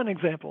seen one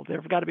example. There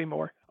have got to be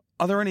more.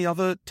 Are there any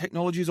other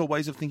technologies or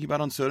ways of thinking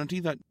about uncertainty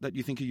that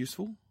you think are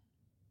useful?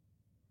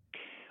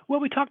 Well,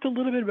 we talked a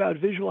little bit about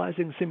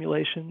visualizing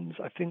simulations.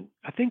 I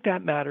think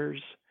that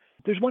matters.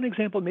 There's one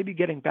example, maybe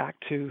getting back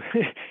to,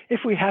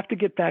 if we have to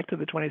get back to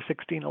the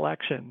 2016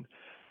 election,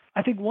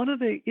 I think one of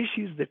the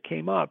issues that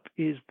came up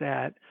is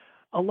that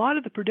a lot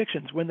of the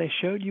predictions, when they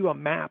showed you a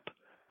map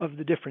of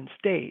the different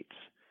states,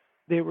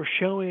 they were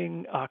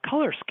showing a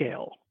color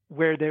scale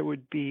where there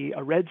would be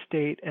a red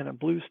state and a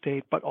blue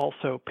state, but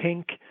also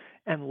pink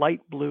and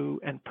light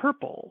blue and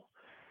purple.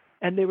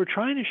 And they were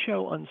trying to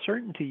show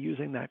uncertainty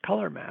using that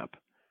color map.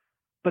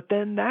 But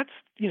then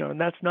and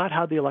that's not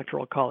how the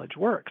Electoral College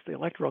works. The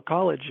Electoral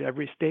College,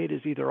 every state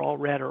is either all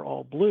red or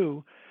all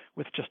blue,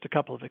 with just a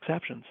couple of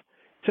exceptions.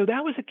 So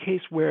that was a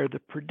case where the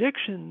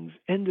predictions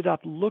ended up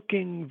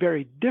looking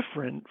very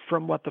different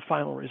from what the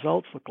final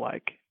results look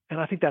like. And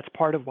I think that's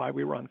part of why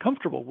we were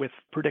uncomfortable with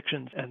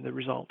predictions and the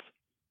results.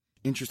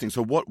 Interesting.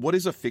 So what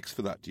is a fix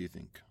for that, do you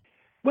think?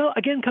 Well,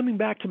 again, coming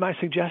back to my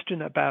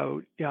suggestion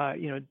about,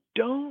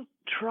 don't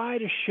try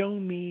to show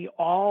me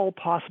all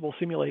possible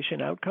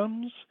simulation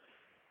outcomes,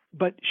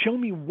 but show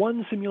me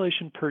one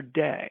simulation per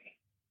day.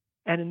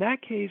 And in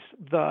that case,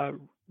 the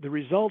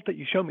result that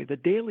you show me, the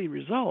daily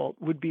result,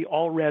 would be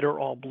all red or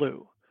all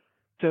blue.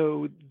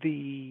 So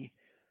the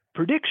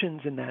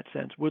predictions in that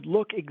sense would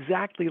look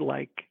exactly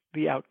like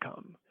the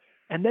outcome.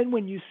 And then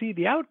when you see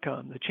the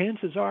outcome, the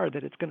chances are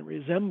that it's going to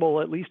resemble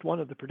at least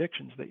one of the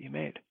predictions that you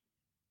made.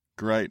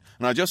 Great.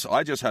 And I just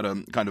had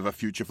a kind of a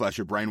future flash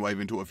of brainwave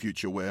into a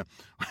future where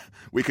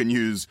we can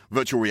use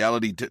virtual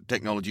reality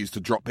technologies to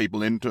drop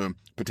people into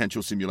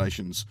potential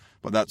simulations.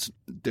 But that's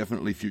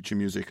definitely future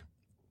music.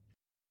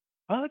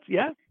 Well,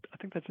 I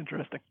think that's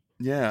interesting.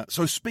 Yeah.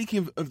 So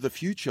speaking of the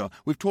future,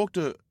 we've talked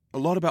a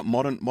lot about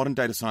modern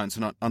data science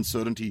and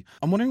uncertainty.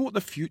 I'm wondering what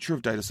the future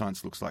of data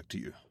science looks like to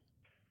you.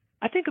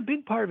 I think a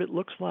big part of it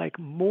looks like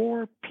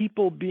more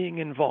people being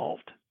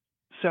involved.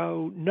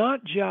 So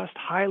not just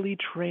highly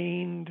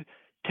trained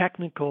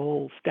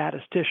technical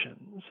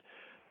statisticians,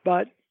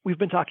 but we've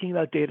been talking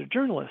about data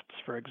journalists,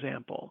 for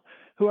example,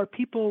 who are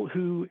people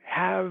who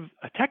have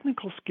a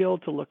technical skill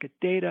to look at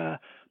data,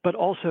 but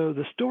also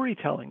the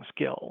storytelling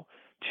skill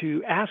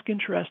to ask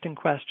interesting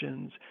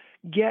questions,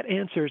 get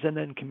answers, and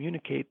then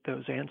communicate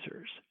those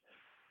answers.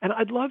 And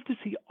I'd love to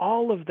see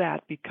all of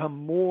that become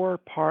more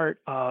part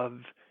of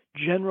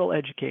general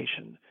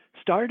education,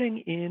 starting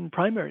in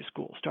primary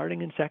school,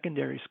 starting in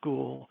secondary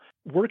school,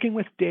 working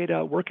with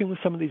data, working with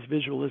some of these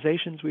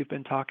visualizations we've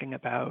been talking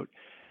about,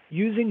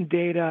 using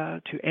data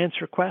to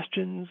answer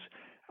questions,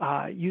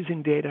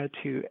 using data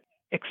to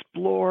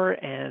explore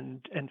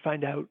and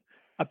find out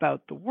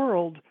about the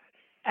world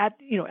at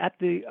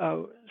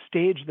the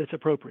stage that's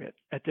appropriate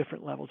at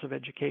different levels of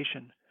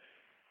education.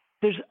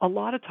 There's a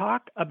lot of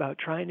talk about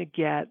trying to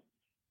get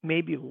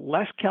maybe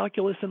less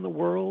calculus in the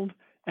world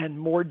and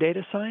more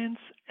data science,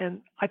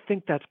 and I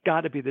think that's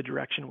got to be the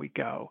direction we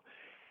go.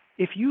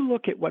 If you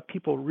look at what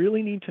people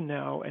really need to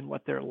know and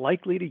what they're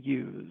likely to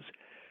use,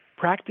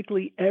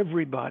 practically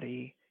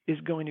everybody is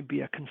going to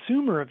be a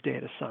consumer of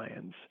data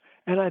science,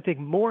 and I think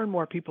more and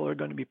more people are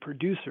going to be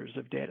producers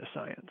of data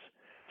science.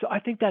 So I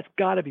think that's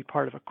got to be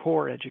part of a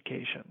core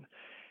education.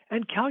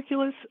 And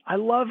calculus, I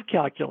love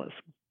calculus,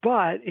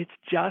 but it's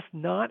just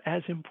not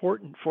as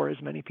important for as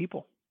many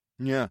people.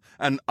 Yeah,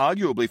 and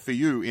arguably for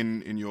you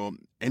in your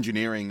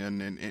engineering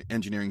and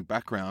engineering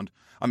background,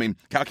 I mean,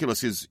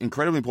 calculus is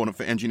incredibly important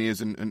for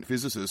engineers and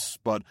physicists,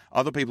 but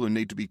other people who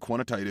need to be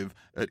quantitative,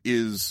 it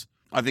is,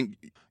 I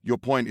think your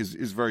point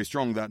is very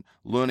strong that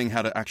learning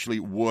how to actually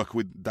work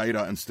with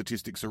data and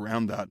statistics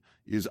around that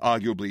is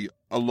arguably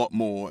a lot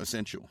more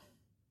essential.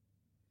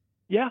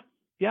 Yeah.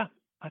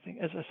 I think,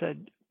 as I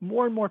said,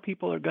 more and more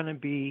people are going to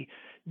be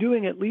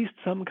doing at least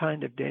some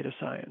kind of data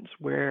science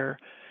where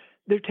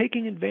they're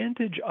taking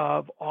advantage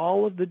of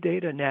all of the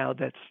data now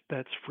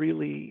that's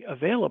freely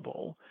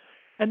available.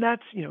 And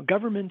that's,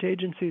 government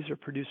agencies are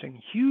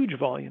producing huge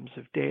volumes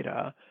of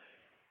data,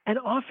 and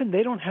often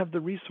they don't have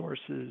the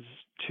resources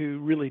to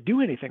really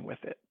do anything with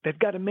it. They've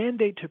got a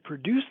mandate to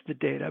produce the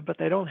data, but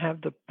they don't have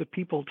the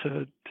people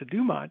to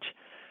do much.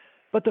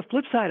 But the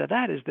flip side of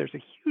that is there's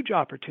a huge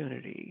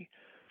opportunity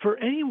for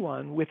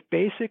anyone with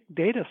basic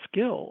data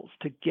skills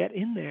to get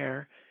in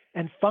there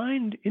and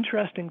find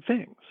interesting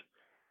things.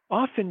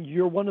 Often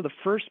you're one of the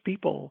first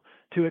people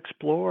to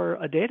explore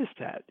a data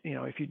set.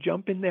 If you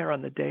jump in there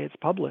on the day it's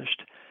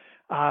published,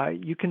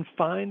 you can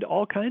find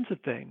all kinds of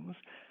things,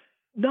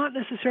 not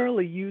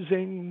necessarily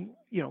using,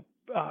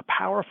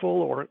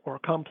 powerful or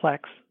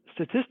complex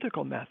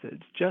statistical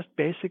methods, just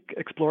basic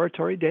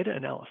exploratory data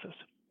analysis.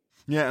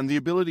 Yeah, and the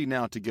ability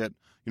now to get,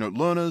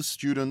 learners,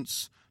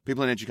 students,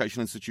 people in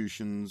educational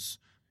institutions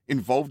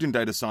involved in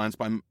data science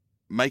by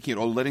making it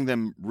or letting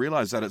them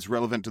realize that it's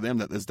relevant to them,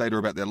 that there's data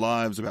about their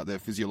lives, about their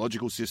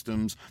physiological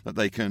systems that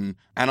they can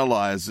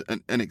analyze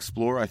and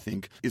explore, I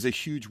think, is a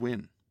huge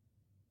win.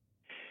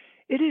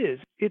 It is.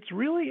 It's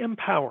really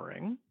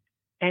empowering.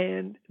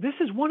 And this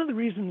is one of the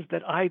reasons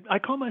that I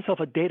call myself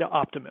a data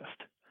optimist.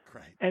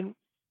 Right. And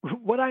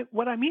what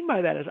I mean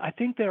by that is I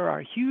think there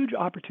are huge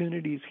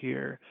opportunities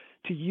here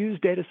to use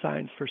data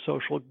science for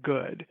social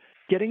good.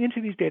 Getting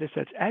into these data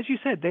sets, as you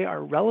said, they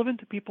are relevant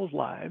to people's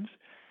lives.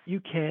 You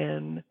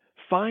can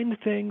find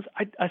things.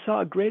 I saw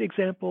a great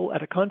example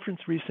at a conference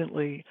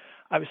recently.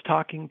 I was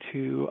talking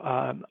to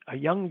a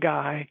young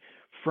guy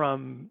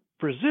from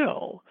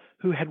Brazil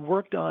who had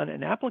worked on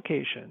an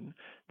application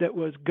that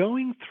was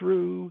going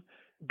through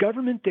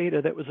government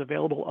data that was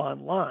available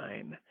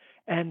online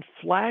and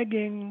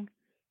flagging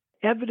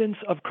evidence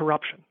of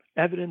corruption,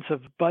 evidence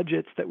of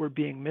budgets that were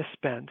being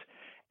misspent,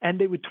 and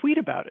they would tweet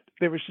about it.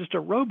 There was just a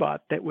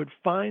robot that would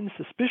find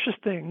suspicious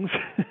things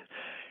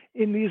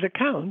in these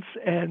accounts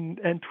and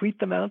tweet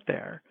them out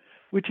there,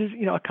 which is,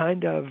 a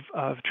kind of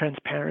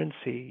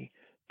transparency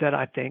that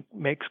I think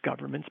makes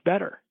governments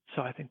better.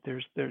 So I think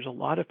there's a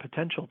lot of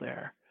potential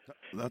there.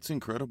 That's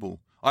incredible.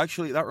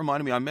 Actually, that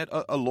reminded me, I met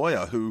a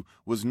lawyer who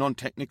was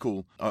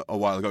non-technical a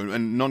while ago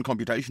and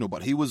non-computational,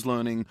 but he was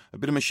learning a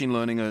bit of machine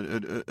learning,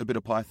 a bit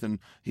of Python.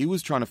 He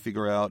was trying to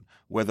figure out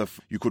whether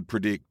you could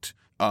predict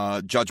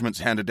judgments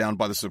handed down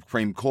by the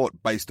Supreme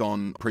Court based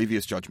on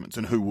previous judgments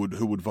and who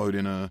would vote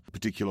in a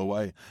particular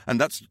way. And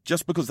that's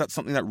just because that's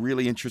something that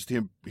really interests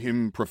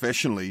him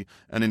professionally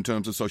and in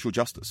terms of social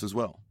justice as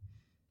well.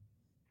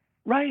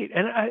 Right.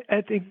 And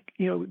I think,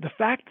 the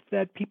fact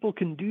that people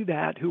can do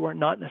that who are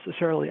not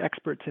necessarily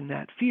experts in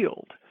that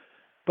field,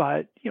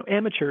 but,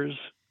 amateurs,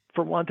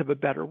 for want of a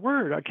better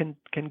word,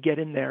 can get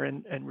in there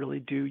and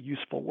really do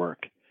useful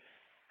work.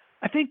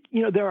 I think,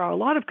 there are a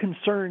lot of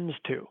concerns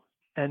too,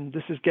 and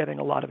this is getting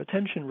a lot of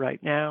attention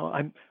right now.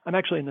 I'm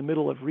actually in the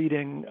middle of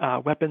reading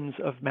Weapons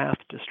of Math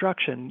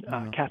Destruction,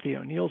 Cathy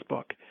O'Neil's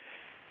book.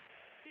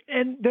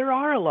 And there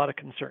are a lot of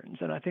concerns,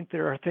 and I think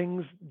there are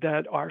things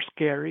that are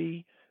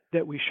scary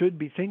that we should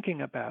be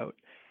thinking about.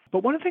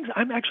 But one of the things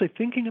I'm actually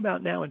thinking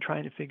about now and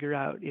trying to figure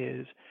out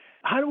is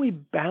how do we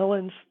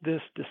balance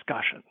this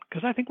discussion?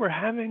 Because I think we're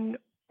having,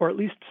 or at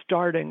least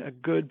starting, a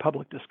good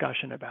public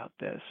discussion about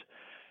this.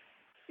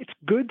 It's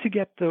good to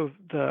get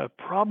the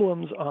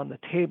problems on the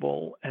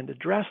table and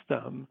address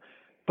them,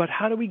 but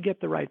how do we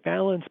get the right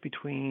balance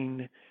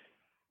between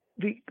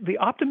the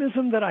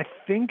optimism that I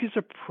think is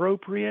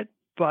appropriate,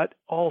 but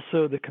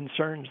also the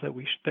concerns that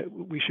we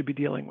should be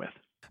dealing with?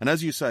 And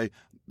as you say,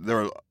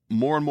 there are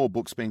more and more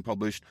books being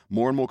published,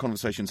 more and more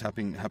conversations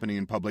happening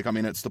in public. I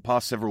mean, it's the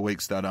past several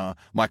weeks that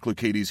Mike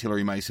Lukides,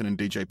 Hilary Mason, and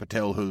DJ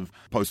Patel have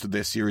posted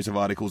their series of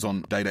articles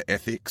on data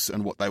ethics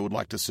and what they would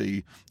like to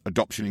see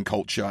adoption in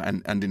culture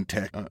and in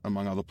tech,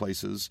 among other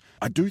places.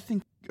 I do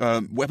think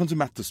Weapons of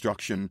Math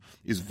Destruction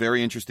is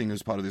very interesting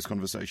as part of this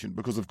conversation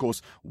because, of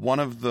course, one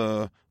of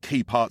the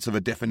key parts of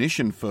a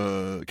definition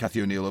for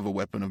Cathy O'Neil of a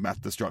weapon of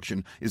math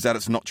destruction is that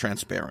it's not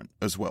transparent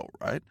as well,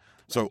 right?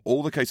 So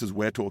all the cases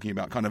we're talking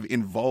about kind of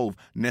involve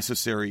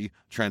necessary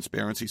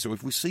transparency. So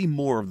if we see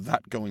more of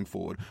that going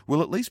forward,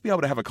 we'll at least be able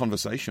to have a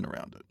conversation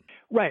around it.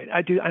 Right.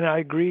 I do. And I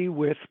agree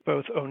with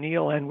both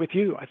O'Neil and with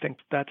you. I think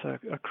that's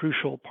a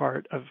crucial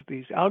part of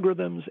these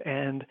algorithms.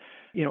 And,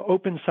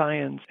 open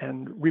science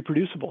and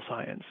reproducible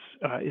science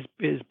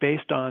is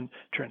based on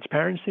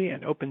transparency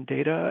and open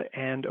data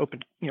and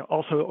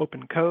also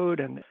open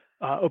code and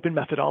open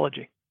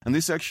methodology. And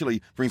this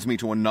actually brings me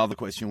to another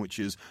question, which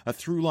is a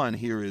through line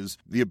here is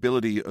the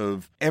ability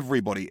of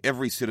everybody,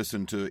 every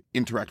citizen to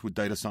interact with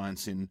data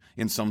science in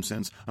some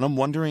sense. And I'm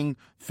wondering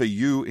for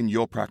you in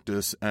your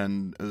practice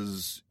and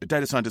as a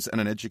data scientist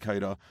and an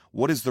educator,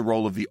 what is the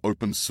role of the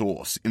open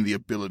source in the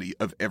ability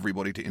of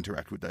everybody to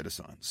interact with data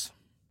science?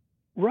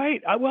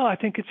 Right. Well, I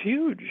think it's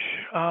huge.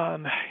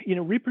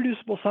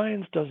 Reproducible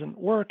science doesn't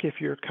work if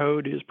your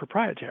code is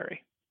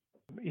proprietary.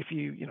 If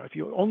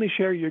you only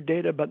share your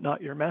data but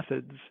not your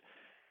methods,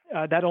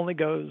 that only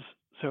goes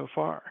so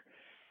far.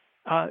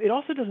 It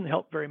also doesn't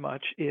help very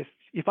much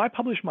if I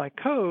publish my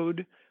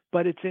code,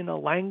 but it's in a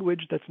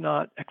language that's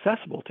not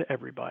accessible to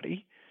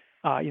everybody,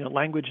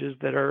 languages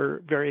that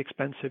are very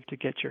expensive to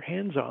get your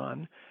hands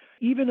on.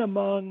 Even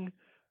among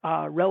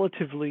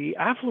relatively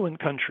affluent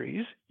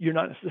countries, you're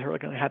not necessarily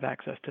going to have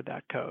access to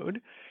that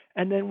code.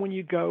 And then when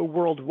you go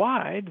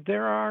worldwide,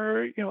 there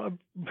are a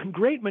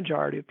great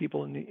majority of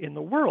people in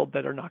the world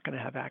that are not going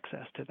to have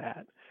access to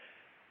that.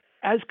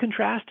 As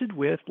contrasted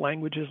with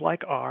languages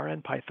like R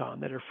and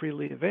Python that are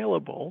freely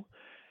available,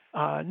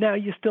 now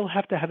you still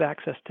have to have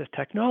access to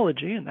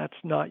technology, and that's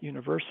not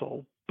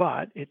universal,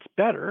 but it's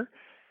better.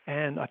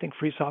 And I think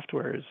free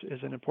software is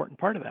an important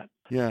part of that.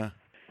 Yeah.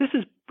 This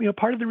is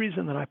part of the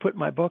reason that I put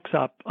my books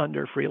up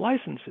under free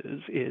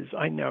licenses is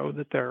I know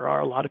that there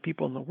are a lot of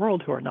people in the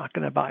world who are not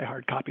going to buy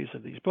hard copies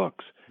of these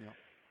books.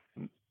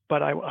 Yeah.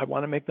 But I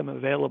want to make them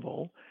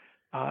available.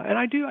 And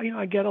I do,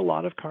 I get a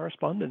lot of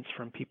correspondence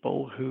from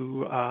people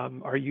who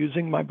are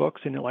using my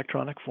books in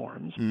electronic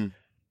forms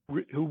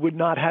who would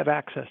not have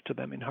access to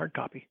them in hard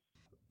copy.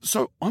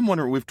 So I'm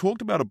wondering, we've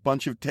talked about a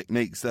bunch of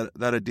techniques that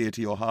are dear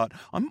to your heart.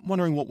 I'm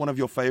wondering what one of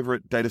your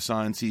favorite data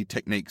science-y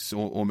techniques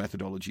or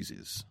methodologies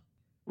is.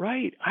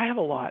 Right. I have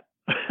a lot.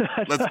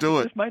 Let's do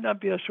it. This might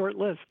not be a short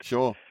list.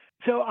 Sure.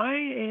 So I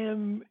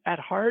am at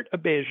heart a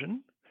Bayesian.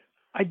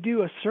 I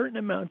do a certain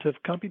amount of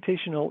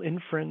computational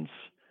inference.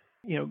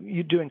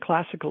 You're doing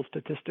classical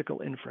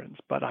statistical inference,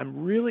 but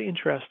I'm really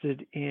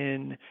interested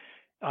in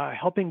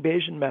helping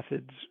Bayesian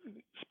methods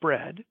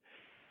spread.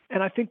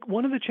 And I think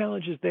one of the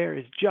challenges there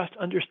is just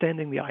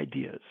understanding the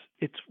ideas.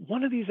 It's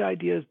one of these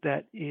ideas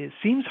that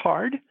seems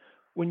hard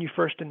when you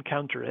first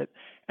encounter it,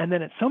 and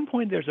then at some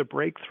point there's a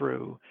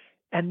breakthrough,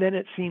 and then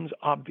it seems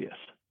obvious.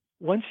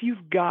 Once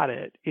you've got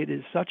it, it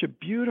is such a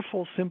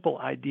beautiful, simple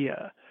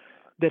idea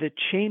that it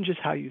changes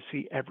how you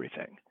see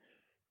everything.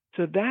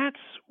 So that's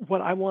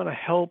what I want to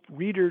help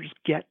readers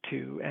get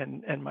to,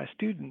 and my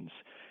students,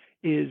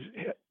 is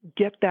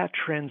get that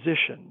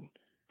transition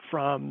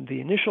from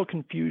the initial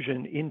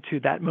confusion into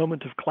that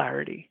moment of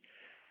clarity.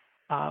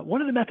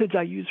 One of the methods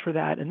I use for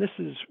that, and this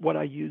is what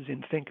I use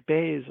in Think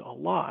Bayes a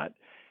lot,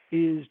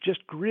 is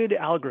just grid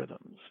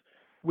algorithms,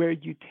 where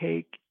you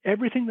take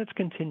everything that's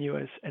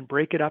continuous and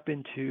break it up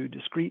into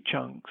discrete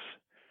chunks.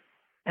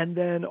 And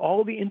then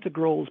all the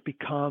integrals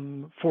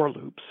become for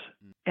loops.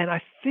 And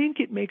I think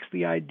it makes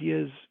the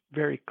ideas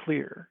very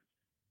clear.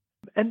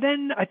 And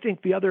then I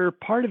think the other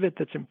part of it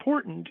that's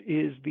important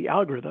is the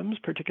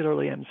algorithms,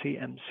 particularly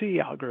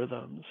MCMC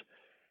algorithms,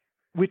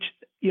 which,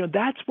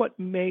 that's what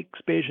makes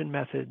Bayesian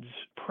methods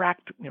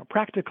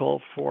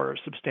practical for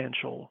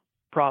substantial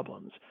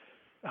problems.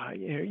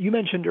 You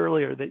mentioned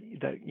earlier that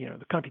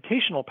the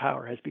computational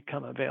power has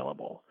become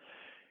available,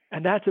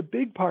 and that's a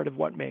big part of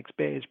what makes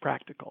Bayes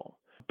practical.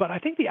 But I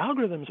think the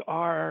algorithms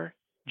are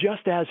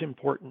just as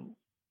important,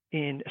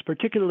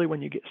 particularly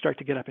when you start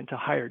to get up into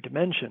higher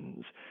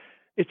dimensions.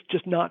 It's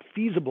just not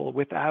feasible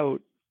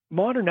without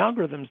modern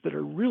algorithms that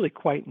are really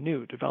quite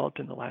new, developed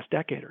in the last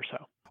decade or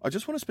so. I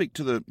just want to speak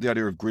to the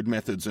idea of grid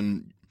methods,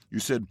 and you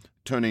said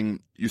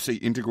you see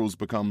integrals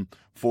become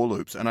for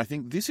loops, and I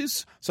think this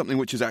is something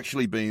which has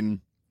actually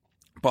been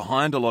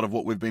behind a lot of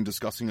what we've been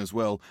discussing as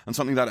well, and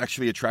something that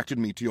actually attracted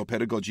me to your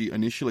pedagogy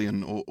initially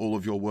and all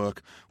of your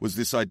work was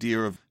this idea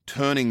of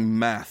turning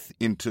math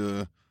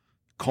into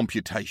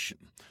computation.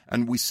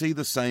 And we see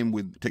the same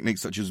with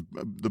techniques such as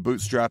the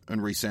bootstrap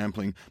and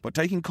resampling, but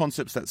taking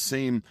concepts that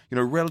seem,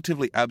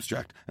 relatively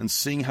abstract and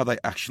seeing how they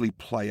actually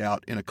play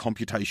out in a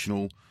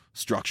computational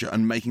structure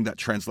and making that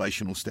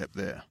translational step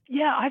there.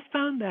 Yeah, I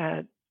found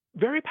that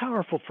very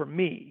powerful for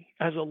me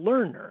as a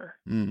learner.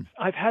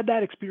 I've had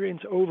that experience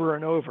over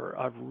and over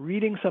of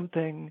reading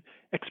something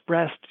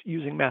expressed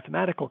using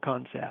mathematical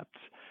concepts,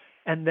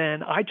 and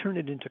then I turn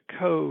it into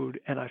code,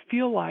 and I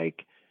feel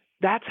like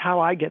that's how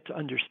I get to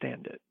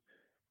understand it.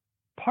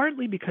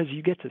 Partly because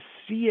you get to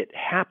see it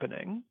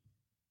happening.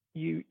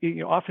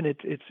 Often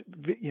it's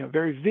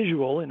very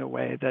visual in a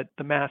way that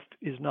the math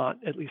is not,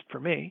 at least for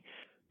me.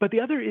 But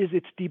the other is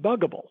it's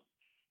debuggable.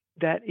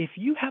 That if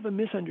you have a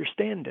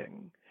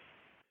misunderstanding,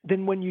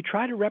 then when you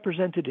try to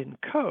represent it in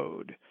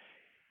code,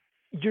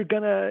 you're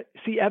going to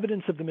see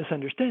evidence of the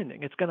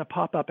misunderstanding. It's going to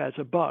pop up as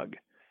a bug.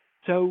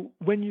 So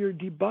when you're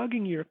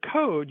debugging your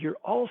code, you're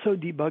also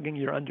debugging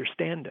your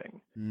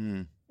understanding,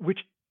 which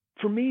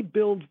for me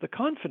builds the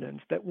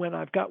confidence that when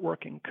I've got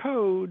working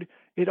code,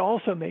 it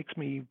also makes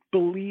me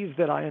believe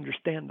that I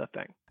understand the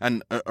thing.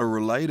 And a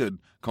related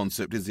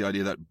concept is the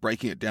idea that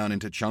breaking it down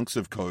into chunks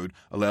of code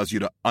allows you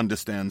to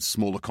understand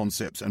smaller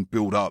concepts and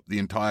build up the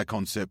entire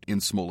concept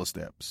in smaller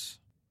steps.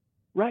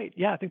 Right.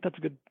 Yeah, I think that's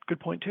a good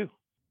point too.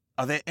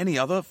 Are there any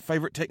other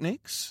favorite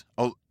techniques?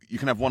 Oh, you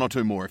can have one or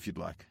two more if you'd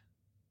like.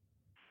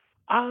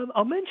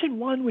 I'll mention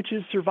one, which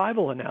is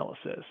survival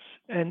analysis,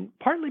 and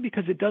partly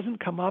because it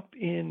doesn't come up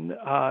in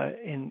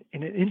an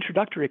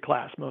introductory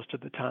class most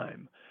of the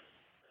time.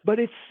 But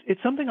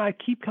it's something I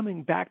keep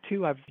coming back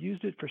to. I've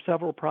used it for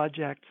several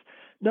projects,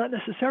 not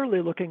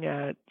necessarily looking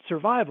at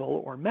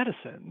survival or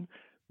medicine,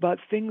 but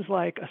things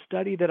like a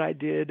study that I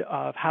did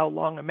of how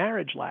long a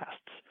marriage lasts,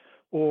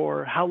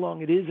 or how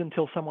long it is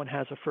until someone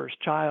has a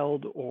first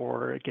child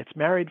or gets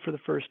married for the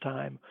first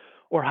time,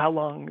 or how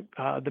long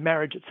the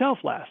marriage itself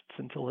lasts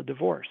until a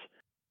divorce.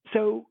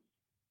 So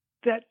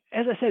that,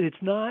 as I said, it's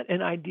not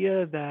an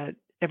idea that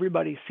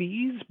everybody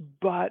sees,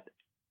 but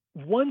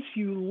once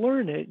you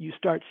learn it, you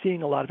start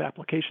seeing a lot of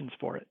applications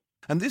for it.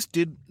 And this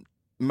did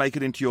make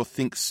it into your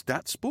Think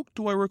Stats book,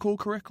 do I recall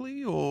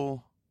correctly,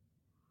 or?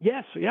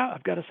 Yes, yeah,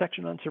 I've got a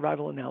section on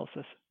survival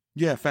analysis.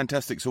 Yeah,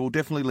 fantastic. So we'll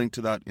definitely link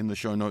to that in the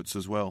show notes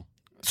as well.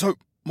 So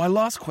my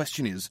last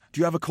question is,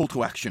 do you have a call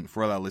to action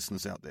for all our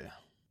listeners out there?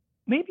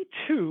 Maybe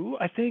two.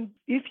 I think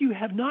if you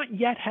have not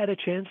yet had a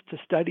chance to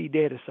study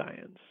data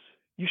science,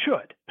 you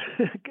should.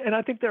 And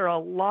I think there are a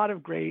lot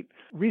of great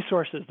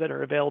resources that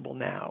are available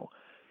now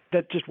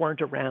that just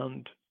weren't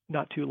around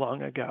not too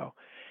long ago.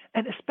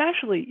 And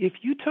especially if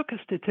you took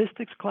a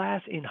statistics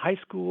class in high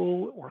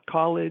school or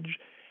college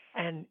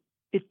and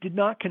it did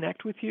not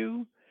connect with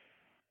you,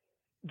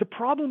 the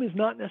problem is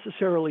not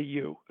necessarily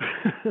you.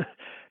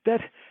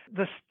 That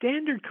the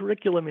standard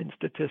curriculum in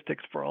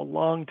statistics for a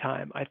long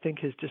time, I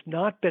think, has just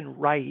not been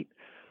right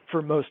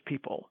for most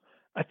people.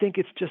 I think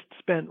it's just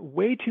spent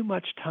way too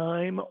much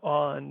time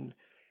on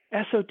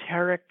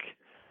esoteric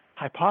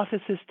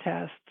hypothesis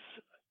tests.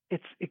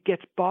 It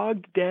gets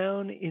bogged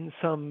down in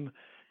some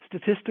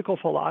statistical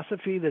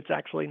philosophy that's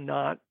actually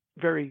not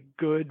very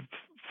good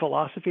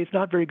philosophy. It's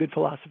not very good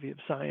philosophy of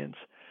science.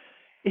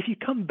 If you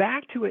come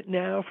back to it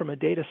now from a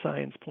data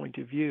science point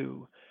of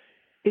view,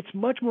 it's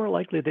much more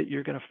likely that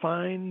you're going to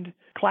find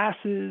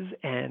classes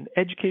and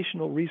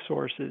educational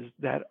resources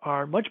that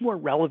are much more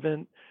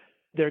relevant.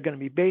 They're going to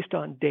be based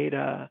on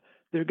data.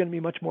 They're going to be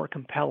much more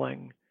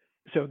compelling.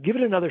 So give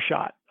it another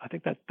shot. I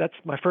think that's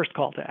my first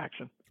call to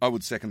action. I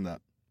would second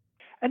that.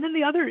 And then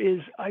the other is,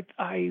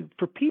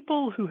 for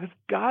people who have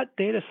got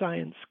data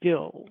science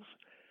skills,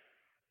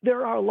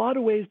 there are a lot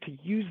of ways to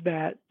use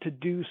that to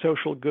do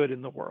social good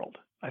in the world.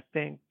 I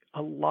think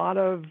a lot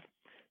of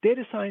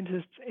data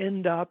scientists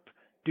end up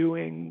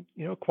doing,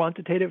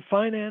 quantitative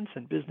finance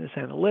and business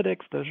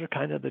analytics. Those are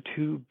kind of the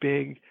two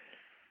big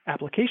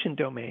application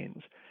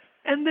domains.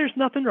 And there's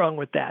nothing wrong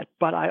with that.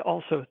 But I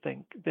also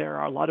think there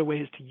are a lot of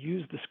ways to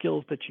use the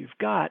skills that you've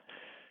got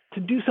to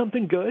do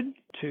something good,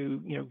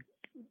 to,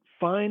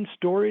 find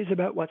stories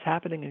about what's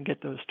happening and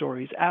get those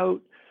stories out,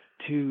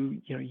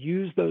 to,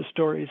 use those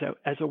stories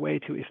as a way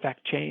to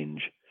effect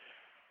change.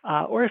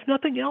 Or if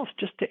nothing else,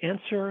 just to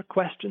answer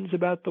questions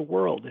about the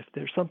world. If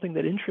there's something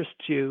that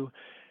interests you,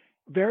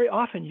 very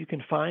often you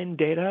can find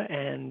data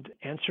and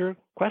answer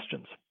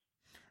questions.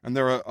 And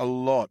there are a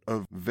lot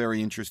of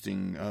very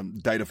interesting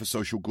data for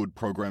social good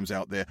programs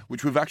out there,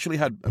 which we've actually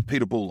had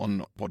Peter Bull on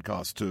the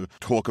podcast to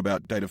talk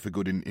about data for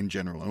good in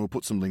general. And we'll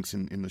put some links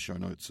in the show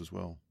notes as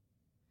well.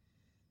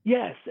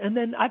 Yes. And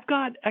then I've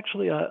got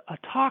actually a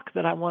talk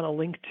that I want to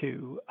link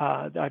to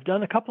that I've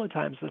done a couple of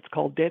times that's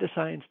called Data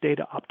Science,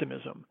 Data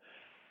Optimism.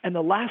 And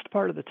the last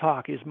part of the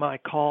talk is my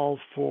call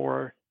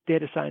for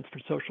data science for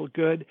social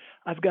good.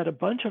 I've got a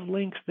bunch of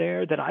links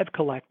there that I've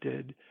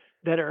collected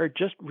that are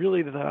just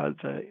really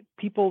the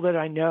people that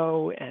I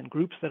know and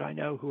groups that I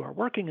know who are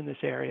working in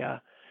this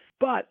area.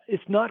 But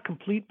it's not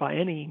complete by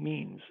any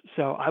means.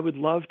 So I would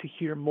love to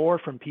hear more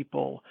from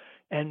people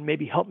and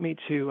maybe help me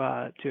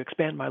to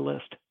expand my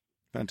list.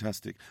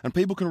 Fantastic. And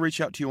people can reach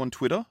out to you on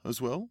Twitter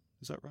as well.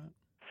 Is that right?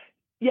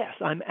 Yes,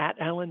 I'm at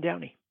Alan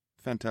Downey.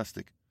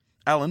 Fantastic.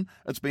 Alan,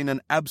 it's been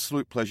an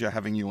absolute pleasure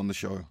having you on the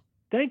show.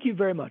 Thank you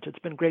very much. It's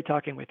been great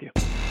talking with you.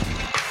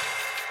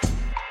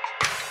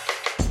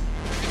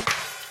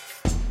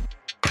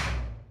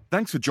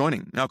 Thanks for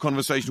joining our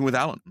conversation with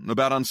Alan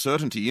about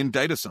uncertainty in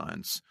data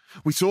science.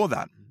 We saw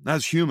that,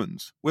 as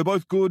humans, we're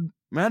both good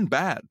and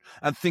bad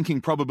at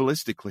thinking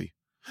probabilistically.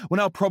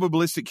 When our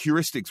probabilistic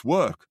heuristics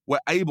work, we're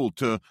able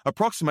to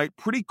approximate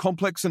pretty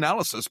complex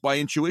analysis by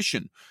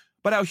intuition.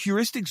 But our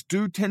heuristics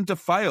do tend to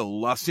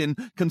fail us in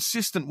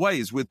consistent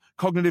ways with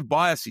cognitive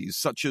biases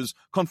such as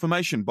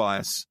confirmation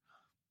bias.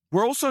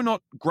 We're also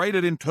not great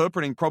at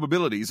interpreting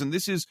probabilities, and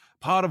this is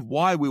part of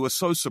why we were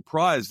so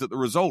surprised at the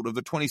result of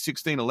the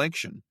 2016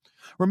 election.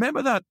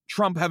 Remember that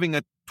Trump having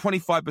a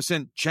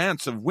 25%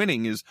 chance of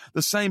winning is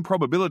the same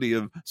probability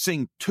of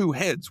seeing two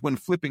heads when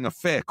flipping a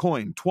fair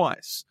coin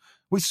twice.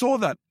 We saw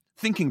that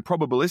thinking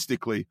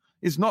probabilistically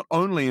is not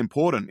only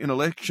important in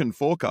election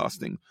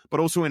forecasting, but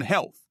also in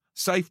health,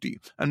 safety,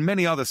 and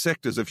many other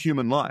sectors of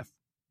human life.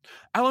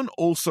 Alan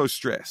also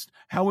stressed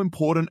how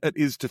important it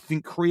is to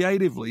think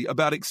creatively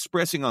about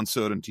expressing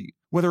uncertainty,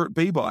 whether it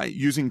be by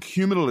using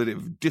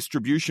cumulative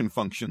distribution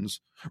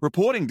functions,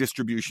 reporting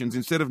distributions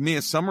instead of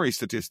mere summary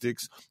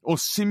statistics, or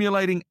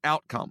simulating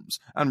outcomes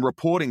and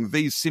reporting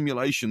these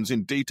simulations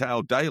in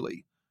detail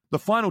daily. The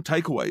final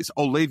takeaways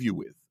I'll leave you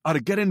with are to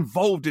get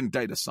involved in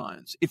data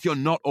science if you're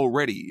not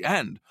already,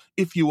 and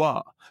if you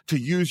are, to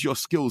use your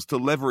skills to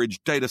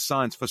leverage data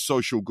science for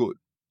social good.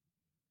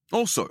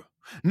 Also,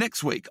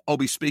 next week, I'll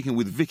be speaking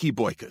with Vicky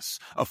Boykas,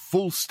 a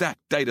full-stack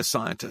data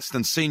scientist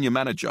and senior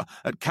manager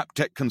at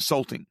Captech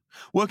Consulting,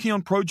 working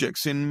on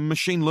projects in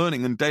machine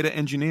learning and data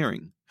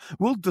engineering.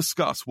 We'll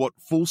discuss what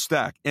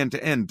full-stack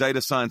end-to-end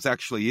data science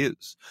actually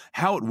is,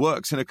 how it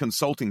works in a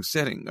consulting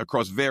setting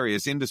across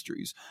various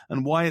industries,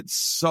 and why it's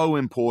so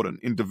important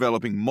in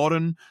developing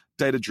modern,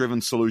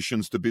 data-driven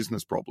solutions to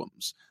business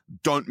problems.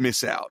 Don't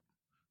miss out.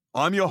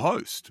 I'm your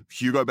host,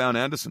 Hugo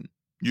Bown-Anderson.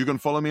 You can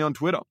follow me on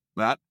Twitter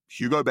at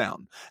Hugo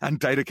Bown and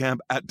Datacamp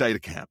at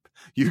Datacamp.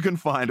 You can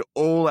find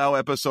all our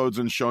episodes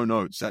and show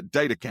notes at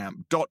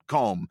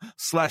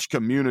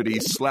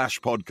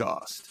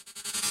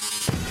datacamp.com/community/podcast.